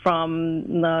support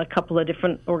from a couple of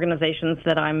different organizations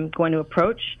that I'm going to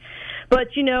approach.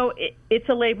 But, you know, it's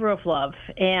a labor of love,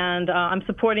 and I'm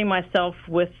supporting myself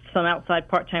with some outside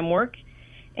part-time work.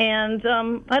 And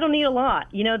I don't need a lot.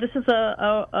 You know, this is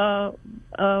a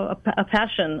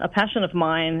passion of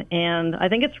mine, and I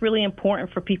think it's really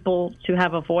important for people to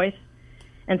have a voice.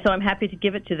 And so I'm happy to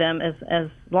give it to them as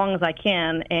long as I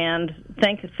can. And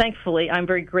thankfully, I'm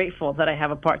very grateful that I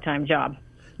have a part-time job.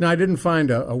 Now, I didn't find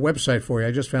a website for you.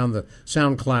 I just found the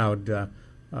SoundCloud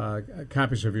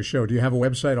copies of your show. Do you have a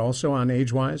website also on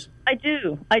AgeWise? I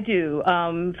do.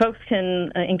 Folks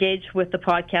can engage with the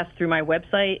podcast through my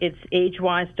website. It's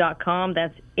agewise.com.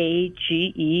 That's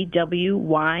AGEWYZ,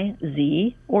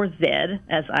 or Z,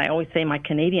 as I always say my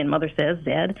Canadian mother says,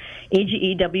 Z,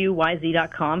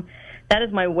 AGEWYZ.com. That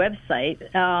is my website.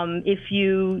 If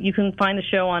you can find the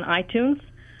show on iTunes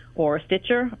or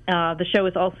Stitcher. The show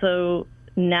is also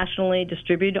nationally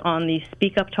distributed on the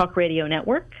Speak Up Talk Radio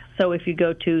Network. So if you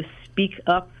go to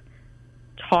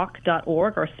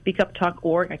speakuptalk.org or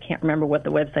speakuptalk.org, I can't remember what the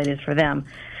website is for them,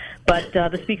 but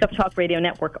the Speak Up Talk Radio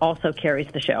Network also carries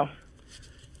the show.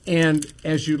 And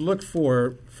as you look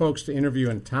for folks to interview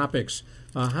and topics,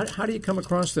 how do you come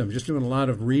across them? Just doing a lot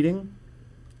of reading?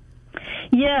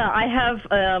 Yeah, I have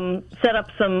set up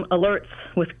some alerts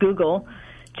with Google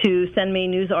to send me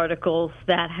news articles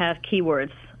that have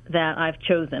keywords that I've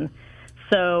chosen.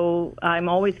 So I'm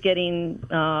always getting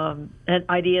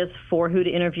ideas for who to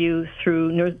interview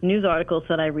through news articles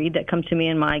that I read that come to me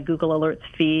in my Google Alerts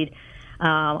feed.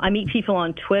 I meet people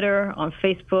on Twitter, on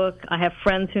Facebook. I have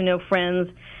friends who know friends.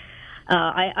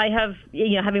 I have,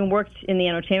 having worked in the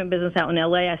entertainment business out in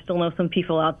L.A., I still know some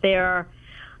people out there.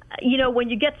 You know, when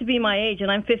you get to be my age,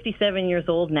 and I'm 57 years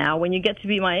old now, when you get to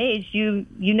be my age, you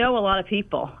know a lot of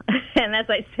people. And as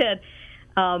I said,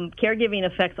 caregiving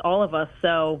affects all of us,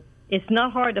 so it's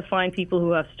not hard to find people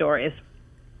who have stories.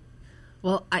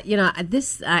 Well, I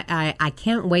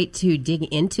can't wait to dig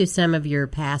into some of your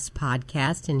past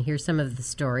podcasts and hear some of the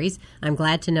stories. I'm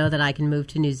glad to know that I can move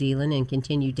to New Zealand and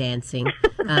continue dancing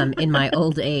in my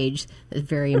old age. It's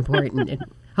very important. And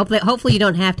hopefully you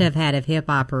don't have to have had a hip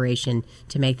operation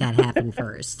to make that happen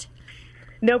first.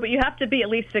 No, but you have to be at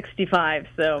least 65.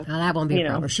 So that won't be a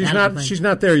problem. She's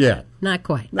not there yet. Not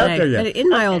quite. Not there yet. But in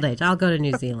my old age, I'll go to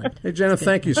New Zealand. Hey, Jana,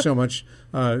 thank you so much.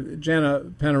 Jana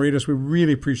Panaritis, we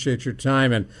really appreciate your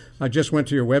time. And I just went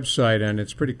to your website, and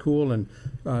it's pretty cool and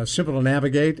simple to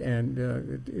navigate. And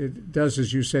it does,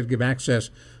 as you said, give access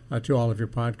to all of your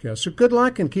podcasts. So good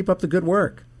luck and keep up the good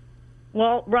work.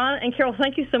 Well, Ron and Carol,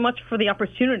 thank you so much for the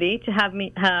opportunity to have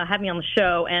me on the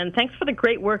show, and thanks for the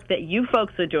great work that you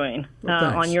folks are doing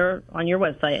on your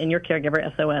website and your Caregiver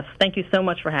SOS. Thank you so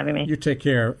much for having me. You take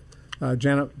care.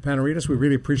 Jana Panaritis, we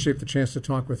really appreciate the chance to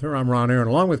talk with her. I'm Ron Aaron,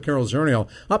 along with Carol Zernial.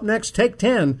 Up next, Take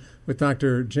 10 with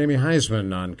Dr. Jamie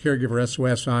Heisman on Caregiver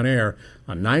SOS on air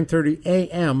on 9:30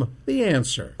 a.m. The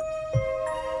Answer.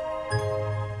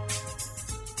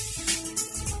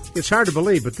 It's hard to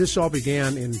believe, but this all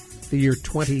began in the year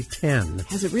 2010.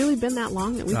 Has it really been that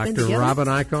long that we've been together? Dr. Robin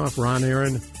Eichhoff, Ron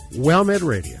Aaron, WellMed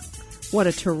Radio. What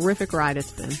a terrific ride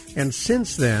it's been. And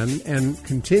since then, and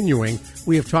continuing,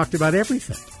 we have talked about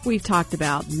everything. We've talked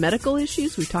about medical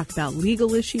issues, we've talked about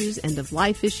legal issues,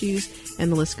 end-of-life issues, and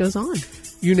the list goes on.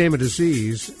 You name a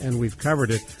disease, and we've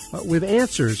covered it, with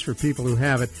answers for people who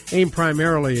have it, aimed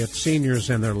primarily at seniors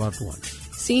and their loved ones.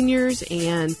 Seniors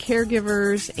and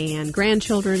caregivers and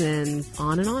grandchildren and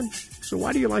on and on. So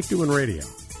why do you like doing radio?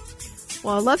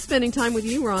 Well, I love spending time with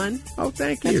you, Ron. Oh,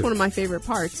 thank you. That's one of my favorite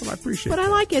parts. Well, I appreciate But that. I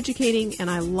like educating,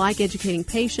 and I like educating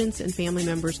patients and family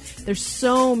members. There's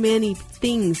so many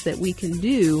things that we can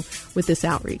do with this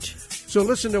outreach. So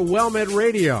listen to WellMed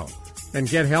Radio and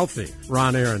get healthy.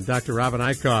 Ron Aaron, Dr. Robin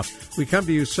Eichhoff. We come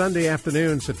to you Sunday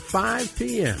afternoons at 5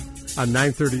 p.m. on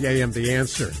 9:30 a.m. The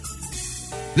Answer.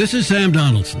 This is Sam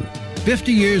Donaldson.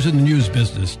 50 years in the news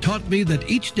business taught me that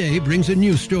each day brings a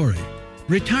new story.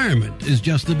 Retirement is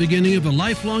just the beginning of a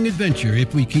lifelong adventure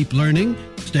if we keep learning,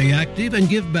 stay active, and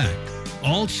give back.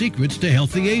 All secrets to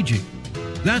healthy aging.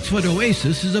 That's what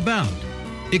Oasis is about.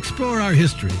 Explore our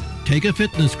history, take a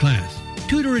fitness class,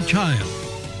 tutor a child.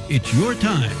 It's your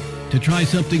time to try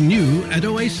something new at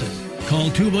Oasis. Call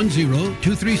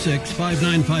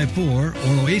 210-236-5954 or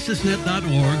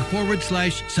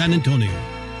oasisnet.org/San Antonio.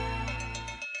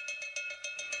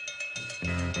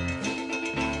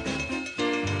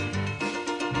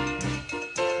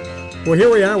 Well,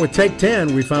 here we are with Take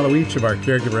 10. We follow each of our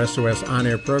Caregiver SOS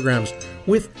on-air programs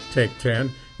with Take 10.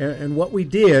 And what we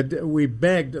did, we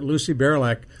begged Lucy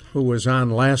Berlek, who was on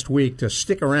last week, to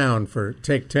stick around for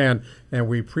Take 10, and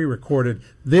we pre-recorded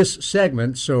this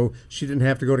segment so she didn't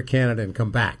have to go to Canada and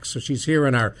come back. So she's here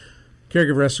in our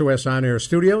Caregiver SOS on-air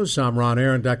studios. I'm Ron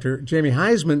Aaron. Dr. Jamie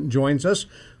Heisman joins us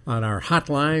on our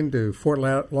hotline to Fort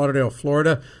Lauderdale,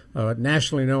 Florida, a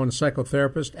nationally known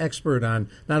psychotherapist, expert on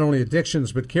not only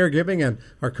addictions but caregiving, and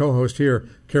our co-host here,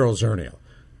 Carol Zernial.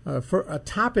 For a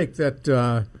topic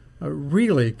that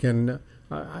really can,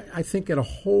 I think, get a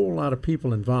whole lot of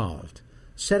people involved.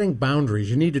 Setting boundaries.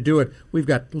 You need to do it. We've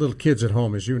got little kids at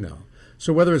home, as you know.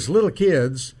 So whether it's little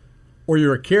kids or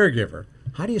you're a caregiver,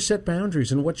 how do you set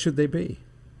boundaries, and what should they be?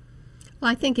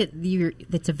 Well, I think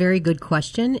it's a very good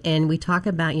question, and we talk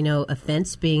about, a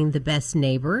fence being the best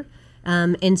neighbor.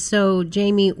 And so,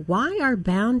 Jamie, why are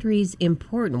boundaries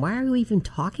important? Why are we even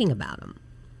talking about them?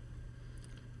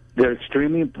 They're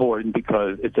extremely important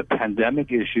because it's a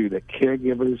pandemic issue that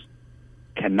caregivers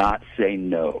cannot say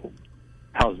no.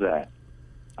 How's that?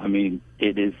 I mean,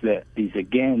 it is that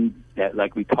that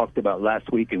like we talked about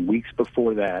last week and weeks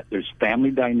before that, there's family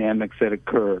dynamics that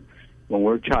occur when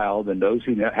we're a child, and those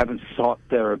who haven't sought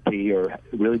therapy or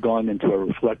really gone into a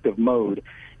reflective mode,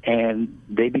 and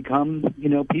they become,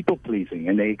 people-pleasing,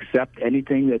 and they accept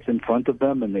anything that's in front of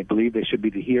them, and they believe they should be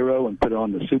the hero and put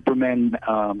on the Superman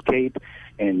cape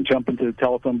and jump into the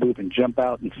telephone booth and jump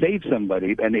out and save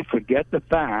somebody, and they forget the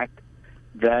fact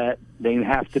that they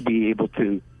have to be able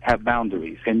to have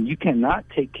boundaries. And you cannot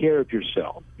take care of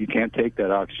yourself. You can't take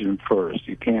that oxygen first.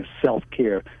 You can't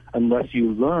self-care unless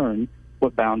you learn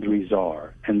what boundaries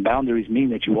are. And boundaries mean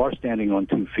that you are standing on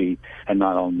 2 feet and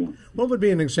not on one. What would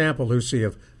be an example, Lucy,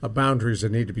 of boundaries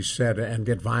that need to be set and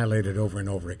get violated over and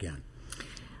over again?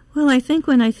 Well, I think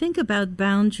when I think about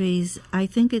boundaries, I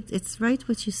think it's right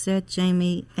what you said,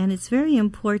 Jamie, and it's very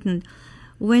important.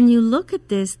 When you look at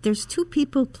this, there's two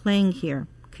people playing here,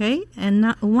 okay?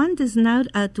 And one does not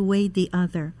outweigh the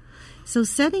other. So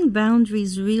setting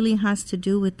boundaries really has to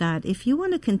do with that. If you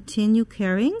want to continue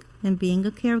caring and being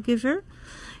a caregiver,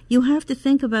 you have to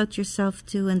think about yourself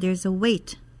too, and there's a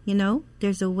weight,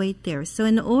 there's a weight there. So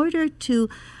in order to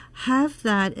have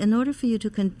that, in order for you to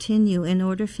continue, in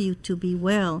order for you to be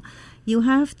well, you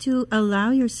have to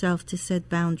allow yourself to set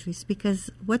boundaries, because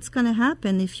what's going to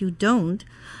happen if you don't?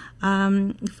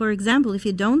 For example, if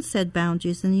you don't set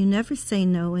boundaries and you never say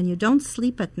no and you don't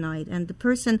sleep at night, and the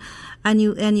person and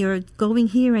you're going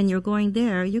here and you're going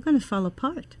there, you're going to fall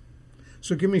apart.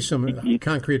 So give me some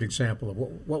concrete example of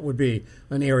what would be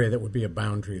an area that would be a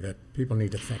boundary that people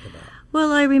need to think about.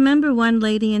 Well, I remember one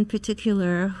lady in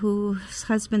particular whose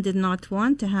husband did not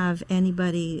want to have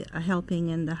anybody helping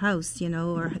in the house,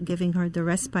 or giving her the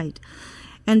respite.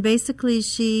 And basically,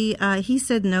 he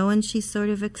said no, and she sort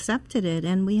of accepted it.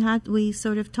 And we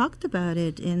sort of talked about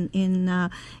it in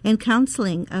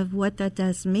counseling of what that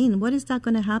does mean. What is that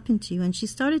going to happen to you? And she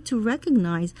started to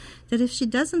recognize that if she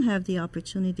doesn't have the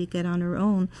opportunity to get on her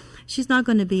own, she's not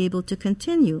going to be able to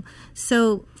continue.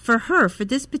 So for her, for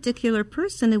this particular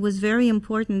person, it was very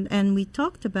important, and we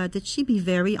talked about that she be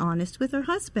very honest with her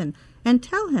husband and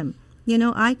tell him,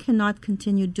 I cannot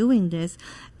continue doing this.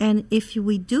 And if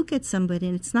we do get somebody,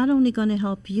 and it's not only going to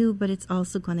help you, but it's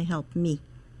also going to help me.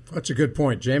 That's a good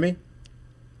point. Jamie?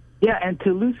 Yeah, and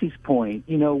to Lucy's point,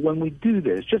 when we do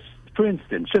this, just for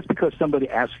instance, just because somebody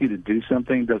asks you to do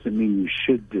something doesn't mean you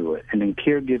should do it. And in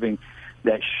caregiving,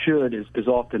 that should is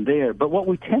often there. But what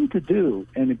we tend to do,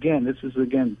 and again, this is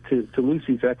to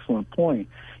Lucy's excellent point,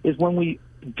 is when we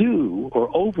do or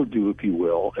overdo, if you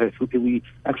will, if we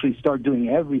actually start doing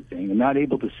everything and not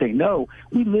able to say no,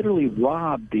 we literally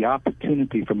rob the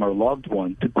opportunity from our loved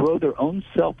one to grow their own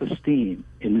self-esteem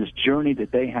in this journey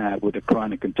that they have with a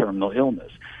chronic and terminal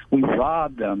illness. We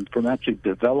rob them from actually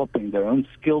developing their own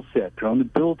skill set, their own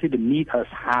ability to meet us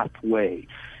halfway.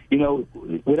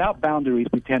 Without boundaries,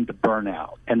 we tend to burn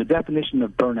out. And the definition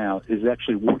of burnout is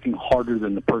actually working harder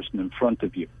than the person in front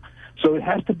of you. So it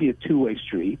has to be a two-way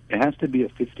street. It has to be a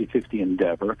 50-50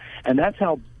 endeavor. And that's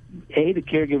how, the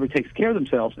caregiver takes care of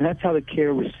themselves, and that's how the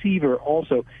care receiver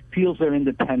also feels their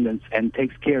independence and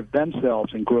takes care of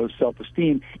themselves and grows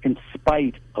self-esteem in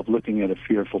spite of looking at a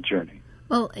fearful journey.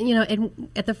 Well,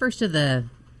 at the first of the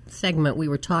segment, we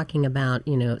were talking about,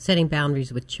 setting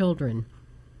boundaries with children.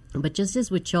 But just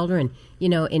as with children,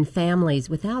 in families,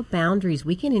 without boundaries,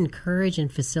 we can encourage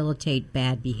and facilitate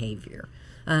bad behavior.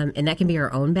 And that can be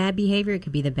our own bad behavior. It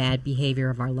could be the bad behavior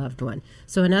of our loved one.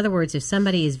 So in other words, if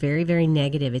somebody is very, very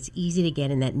negative, it's easy to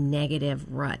get in that negative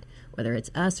rut, whether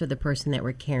it's us or the person that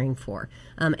we're caring for.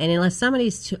 And unless somebody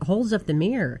holds up the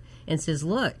mirror and says,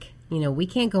 look, we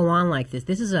can't go on like this.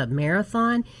 This is a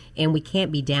marathon, and we can't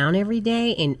be down every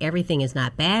day, and everything is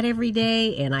not bad every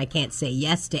day, and I can't say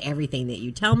yes to everything that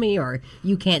you tell me, or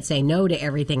you can't say no to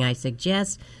everything I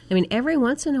suggest. I mean, every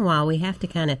once in a while, we have to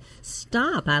kind of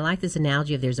stop. I like this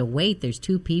analogy of there's a weight, there's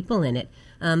two people in it.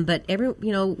 But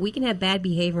we can have bad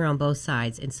behavior on both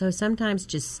sides, and so sometimes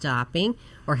just stopping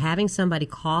or having somebody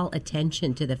call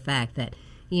attention to the fact that,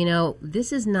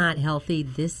 this is not healthy.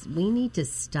 We need to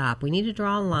stop. We need to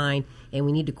draw a line, and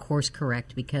we need to course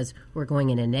correct because we're going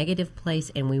in a negative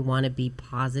place, and we want to be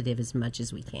positive as much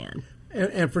as we can.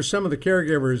 And for some of the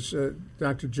caregivers,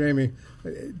 Dr. Jamie,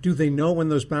 do they know when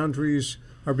those boundaries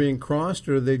are being crossed,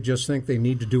 or do they just think they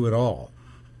need to do it all?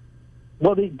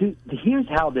 Well, they do. Here's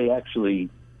how they actually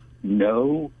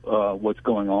know what's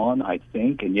going on, I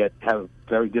think, and yet have a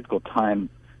very difficult time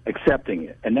accepting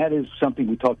it. And that is something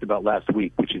we talked about last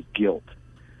week, which is guilt.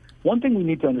 One thing we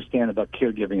need to understand about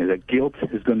caregiving is that guilt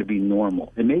is going to be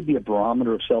normal. It may be a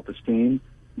barometer of self-esteem,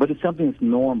 but it's something that's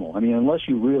normal. I mean, unless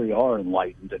you really are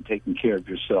enlightened and taking care of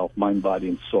yourself, mind, body,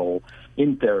 and soul,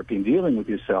 in therapy and dealing with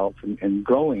yourself and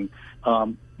growing,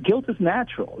 guilt is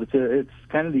natural. It's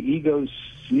kind of the ego's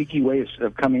sneaky way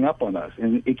of coming up on us,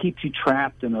 and it keeps you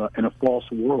trapped in a false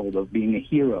world of being a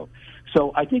hero.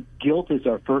 So I think guilt is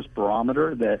our first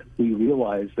barometer that we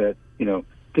realize that,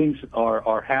 things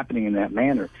are happening in that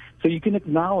manner. So you can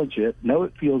acknowledge it, know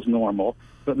it feels normal,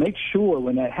 but make sure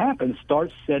when that happens,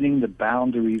 start setting the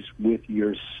boundaries with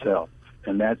yourself.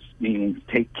 And that's meaning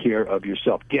take care of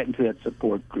yourself. Get into that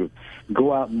support group.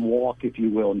 Go out and walk, if you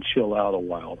will, and chill out a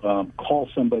while. Call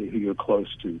somebody who you're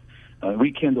close to.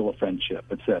 Rekindle a friendship,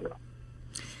 etc.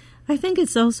 I think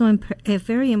it's also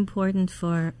very important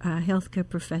for healthcare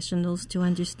professionals to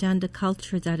understand the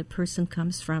culture that a person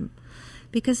comes from.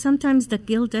 Because sometimes the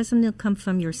guilt doesn't come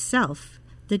from yourself.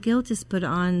 The guilt is put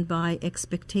on by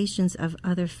expectations of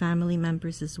other family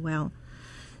members as well.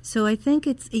 So I think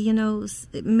it's,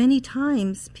 many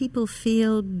times people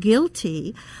feel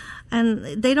guilty,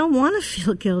 and they don't want to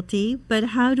feel guilty, but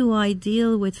how do I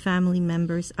deal with family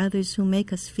members, others who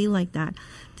make us feel like that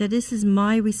this is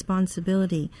my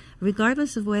responsibility,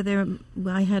 regardless of whether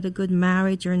I had a good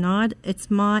marriage or not.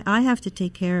 I have to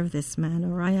take care of this man,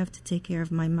 or I have to take care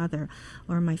of my mother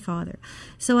or my father.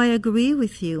 So I agree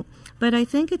with you, but I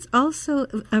think it's also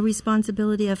a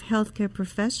responsibility of healthcare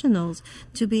professionals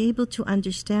to be able to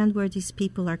understand where these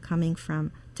people are coming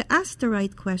from, to ask the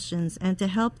right questions and to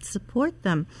help support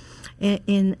them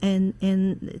in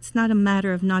it's not a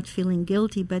matter of not feeling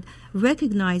guilty, but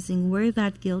recognizing where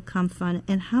that guilt comes from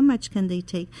and how much can they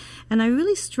take. And I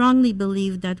really strongly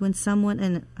believe that when someone,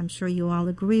 and I'm sure you all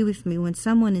agree with me, when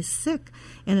someone is sick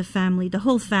in a family, the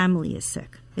whole family is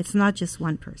sick. It's not just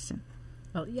one person.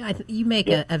 Well, yeah, you make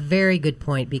a very good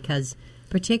point, because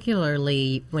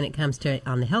particularly when it comes to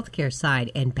on the healthcare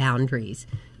side and boundaries,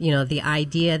 the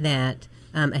idea that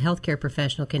a healthcare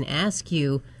professional can ask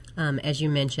you, as you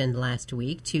mentioned last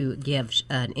week, to give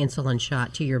an insulin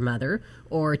shot to your mother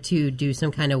or to do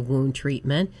some kind of wound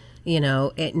treatment.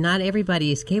 Not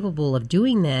everybody is capable of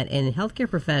doing that. And healthcare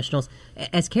professionals,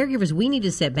 as caregivers, we need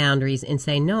to set boundaries and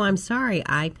say, no, I'm sorry,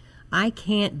 I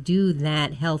can't do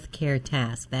that healthcare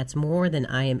task. That's more than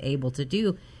I am able to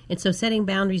do. And so setting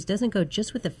boundaries doesn't go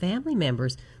just with the family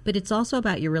members, but it's also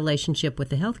about your relationship with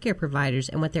the healthcare providers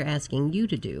and what they're asking you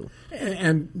to do.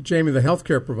 And Jamie, the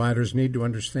healthcare providers need to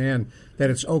understand that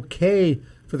it's okay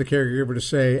for the caregiver to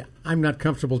say, I'm not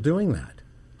comfortable doing that.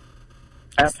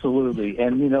 Absolutely.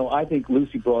 And, I think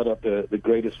Lucy brought up the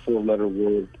greatest four-letter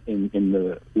word in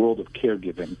the world of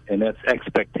caregiving, and that's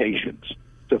expectations.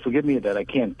 So forgive me that I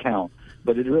can't count,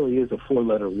 but it really is a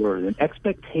four-letter word. And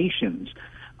expectations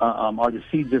are the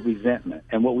seeds of resentment.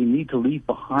 And what we need to leave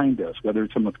behind us, whether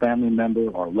it's from a family member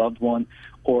or a loved one,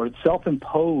 or it's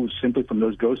self-imposed simply from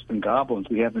those ghosts and goblins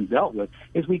we haven't dealt with,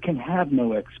 is we can have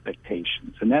no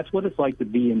expectations. And that's what it's like to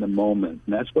be in the moment.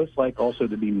 And that's what it's like also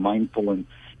to be mindful and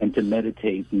to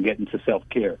meditate and get into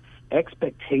self-care.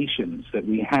 Expectations that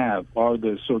we have are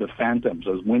those sort of phantoms,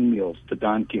 those windmills to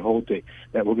Don Quixote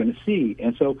that we're going to see.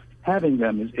 And so having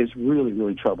them is really,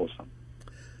 really troublesome.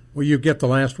 Well, you get the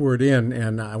last word in,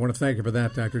 and I want to thank you for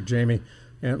that, Dr. Jamie.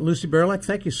 And Lucy Baerlach,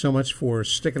 thank you so much for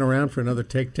sticking around for another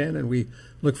Take 10, and we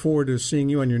look forward to seeing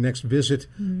you on your next visit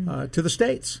to the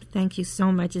States. Thank you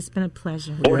so much. It's been a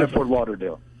pleasure. Or to Fort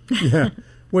Lauderdale. Yeah.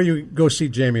 Well, you go see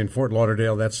Jamie in Fort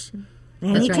Lauderdale. That's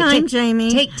anytime, right.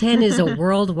 Jamie. Take 10 is a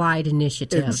worldwide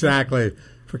initiative. Exactly.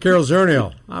 For Carol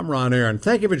Zernial, I'm Ron Aaron.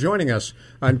 Thank you for joining us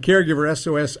on Caregiver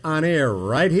SOS On Air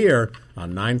right here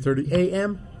on 9:30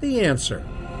 a.m. The Answer.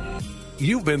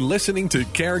 You've been listening to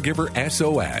Caregiver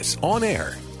SOS On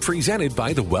Air, presented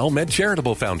by the WellMed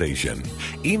Charitable Foundation.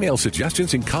 Email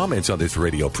suggestions and comments on this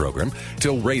radio program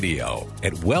to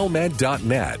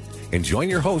radio@wellmed.net. And join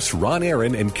your hosts Ron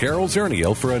Aaron and Carol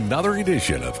Zernial for another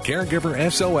edition of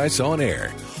Caregiver SOS On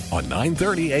Air on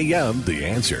 9:30 a.m. The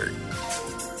Answer.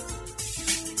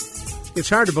 It's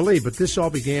hard to believe, but this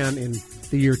all began in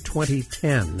the year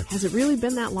 2010. Has it really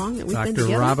been that long that we've been Dr.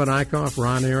 together? Robin Eichhoff,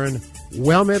 Ron Aaron,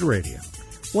 WellMed Radio.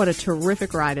 What a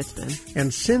terrific ride it's been.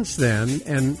 And since then,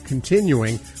 and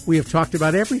continuing, we have talked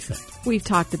about everything. We've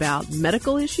talked about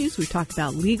medical issues, we've talked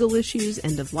about legal issues,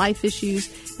 end-of-life issues,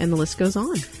 and the list goes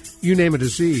on. You name a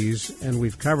disease, and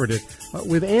we've covered it,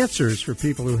 with answers for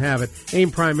people who have it,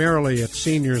 aimed primarily at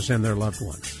seniors and their loved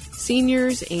ones.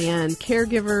 Seniors and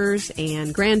caregivers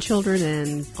and grandchildren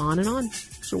and on and on.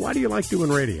 So why do you like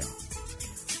doing radio?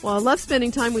 Well, I love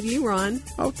spending time with you, Ron.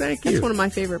 Oh, thank you. That's one of my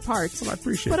favorite parts. Well, I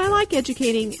appreciate it. But I like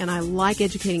educating, and I like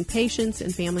educating patients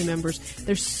and family members.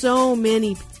 There's so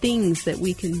many things that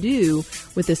we can do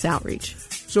with this outreach.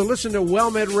 So listen to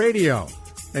WellMed Radio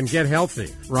and get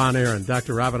healthy. Ron Aaron,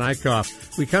 Dr. Robin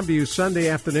Eichhoff. We come to you Sunday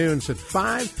afternoons at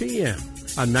 5 p.m.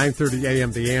 on 9:30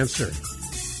 a.m. The Answer.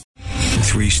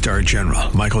 3-star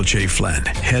General Michael J. Flynn,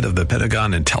 head of the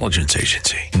Pentagon Intelligence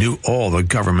Agency, knew all the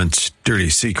government's dirty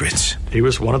secrets. He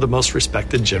was one of the most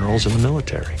respected generals in the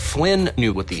military. Flynn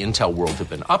knew what the intel world had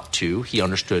been up to. He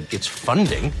understood its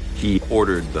funding. He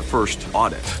ordered the first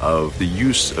audit of the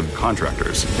use of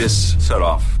contractors. This set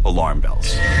off alarm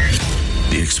bells.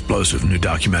 The explosive new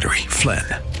documentary, Flynn,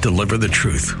 Deliver the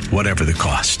Truth, Whatever the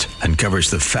Cost, uncovers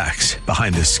the facts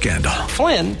behind this scandal.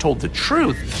 Flynn told the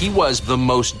truth. He was the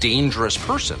most dangerous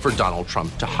person for Donald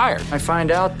Trump to hire. I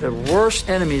find out the worst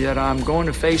enemy that I'm going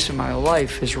to face in my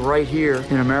life is right here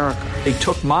in America. They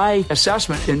took my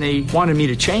assessment and they wanted me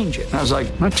to change it. And I was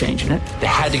like, I'm not changing it. They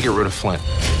had to get rid of Flynn.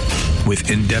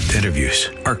 With in-depth interviews,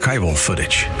 archival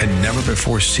footage, and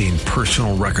never-before-seen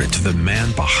personal records of the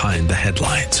man behind the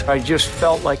headlines. I just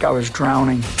felt like I was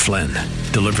drowning. Flynn,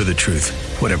 Deliver the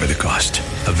Truth, Whatever the Cost.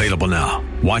 Available now.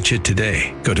 Watch it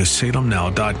today. Go to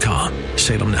salemnow.com.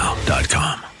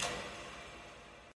 salemnow.com.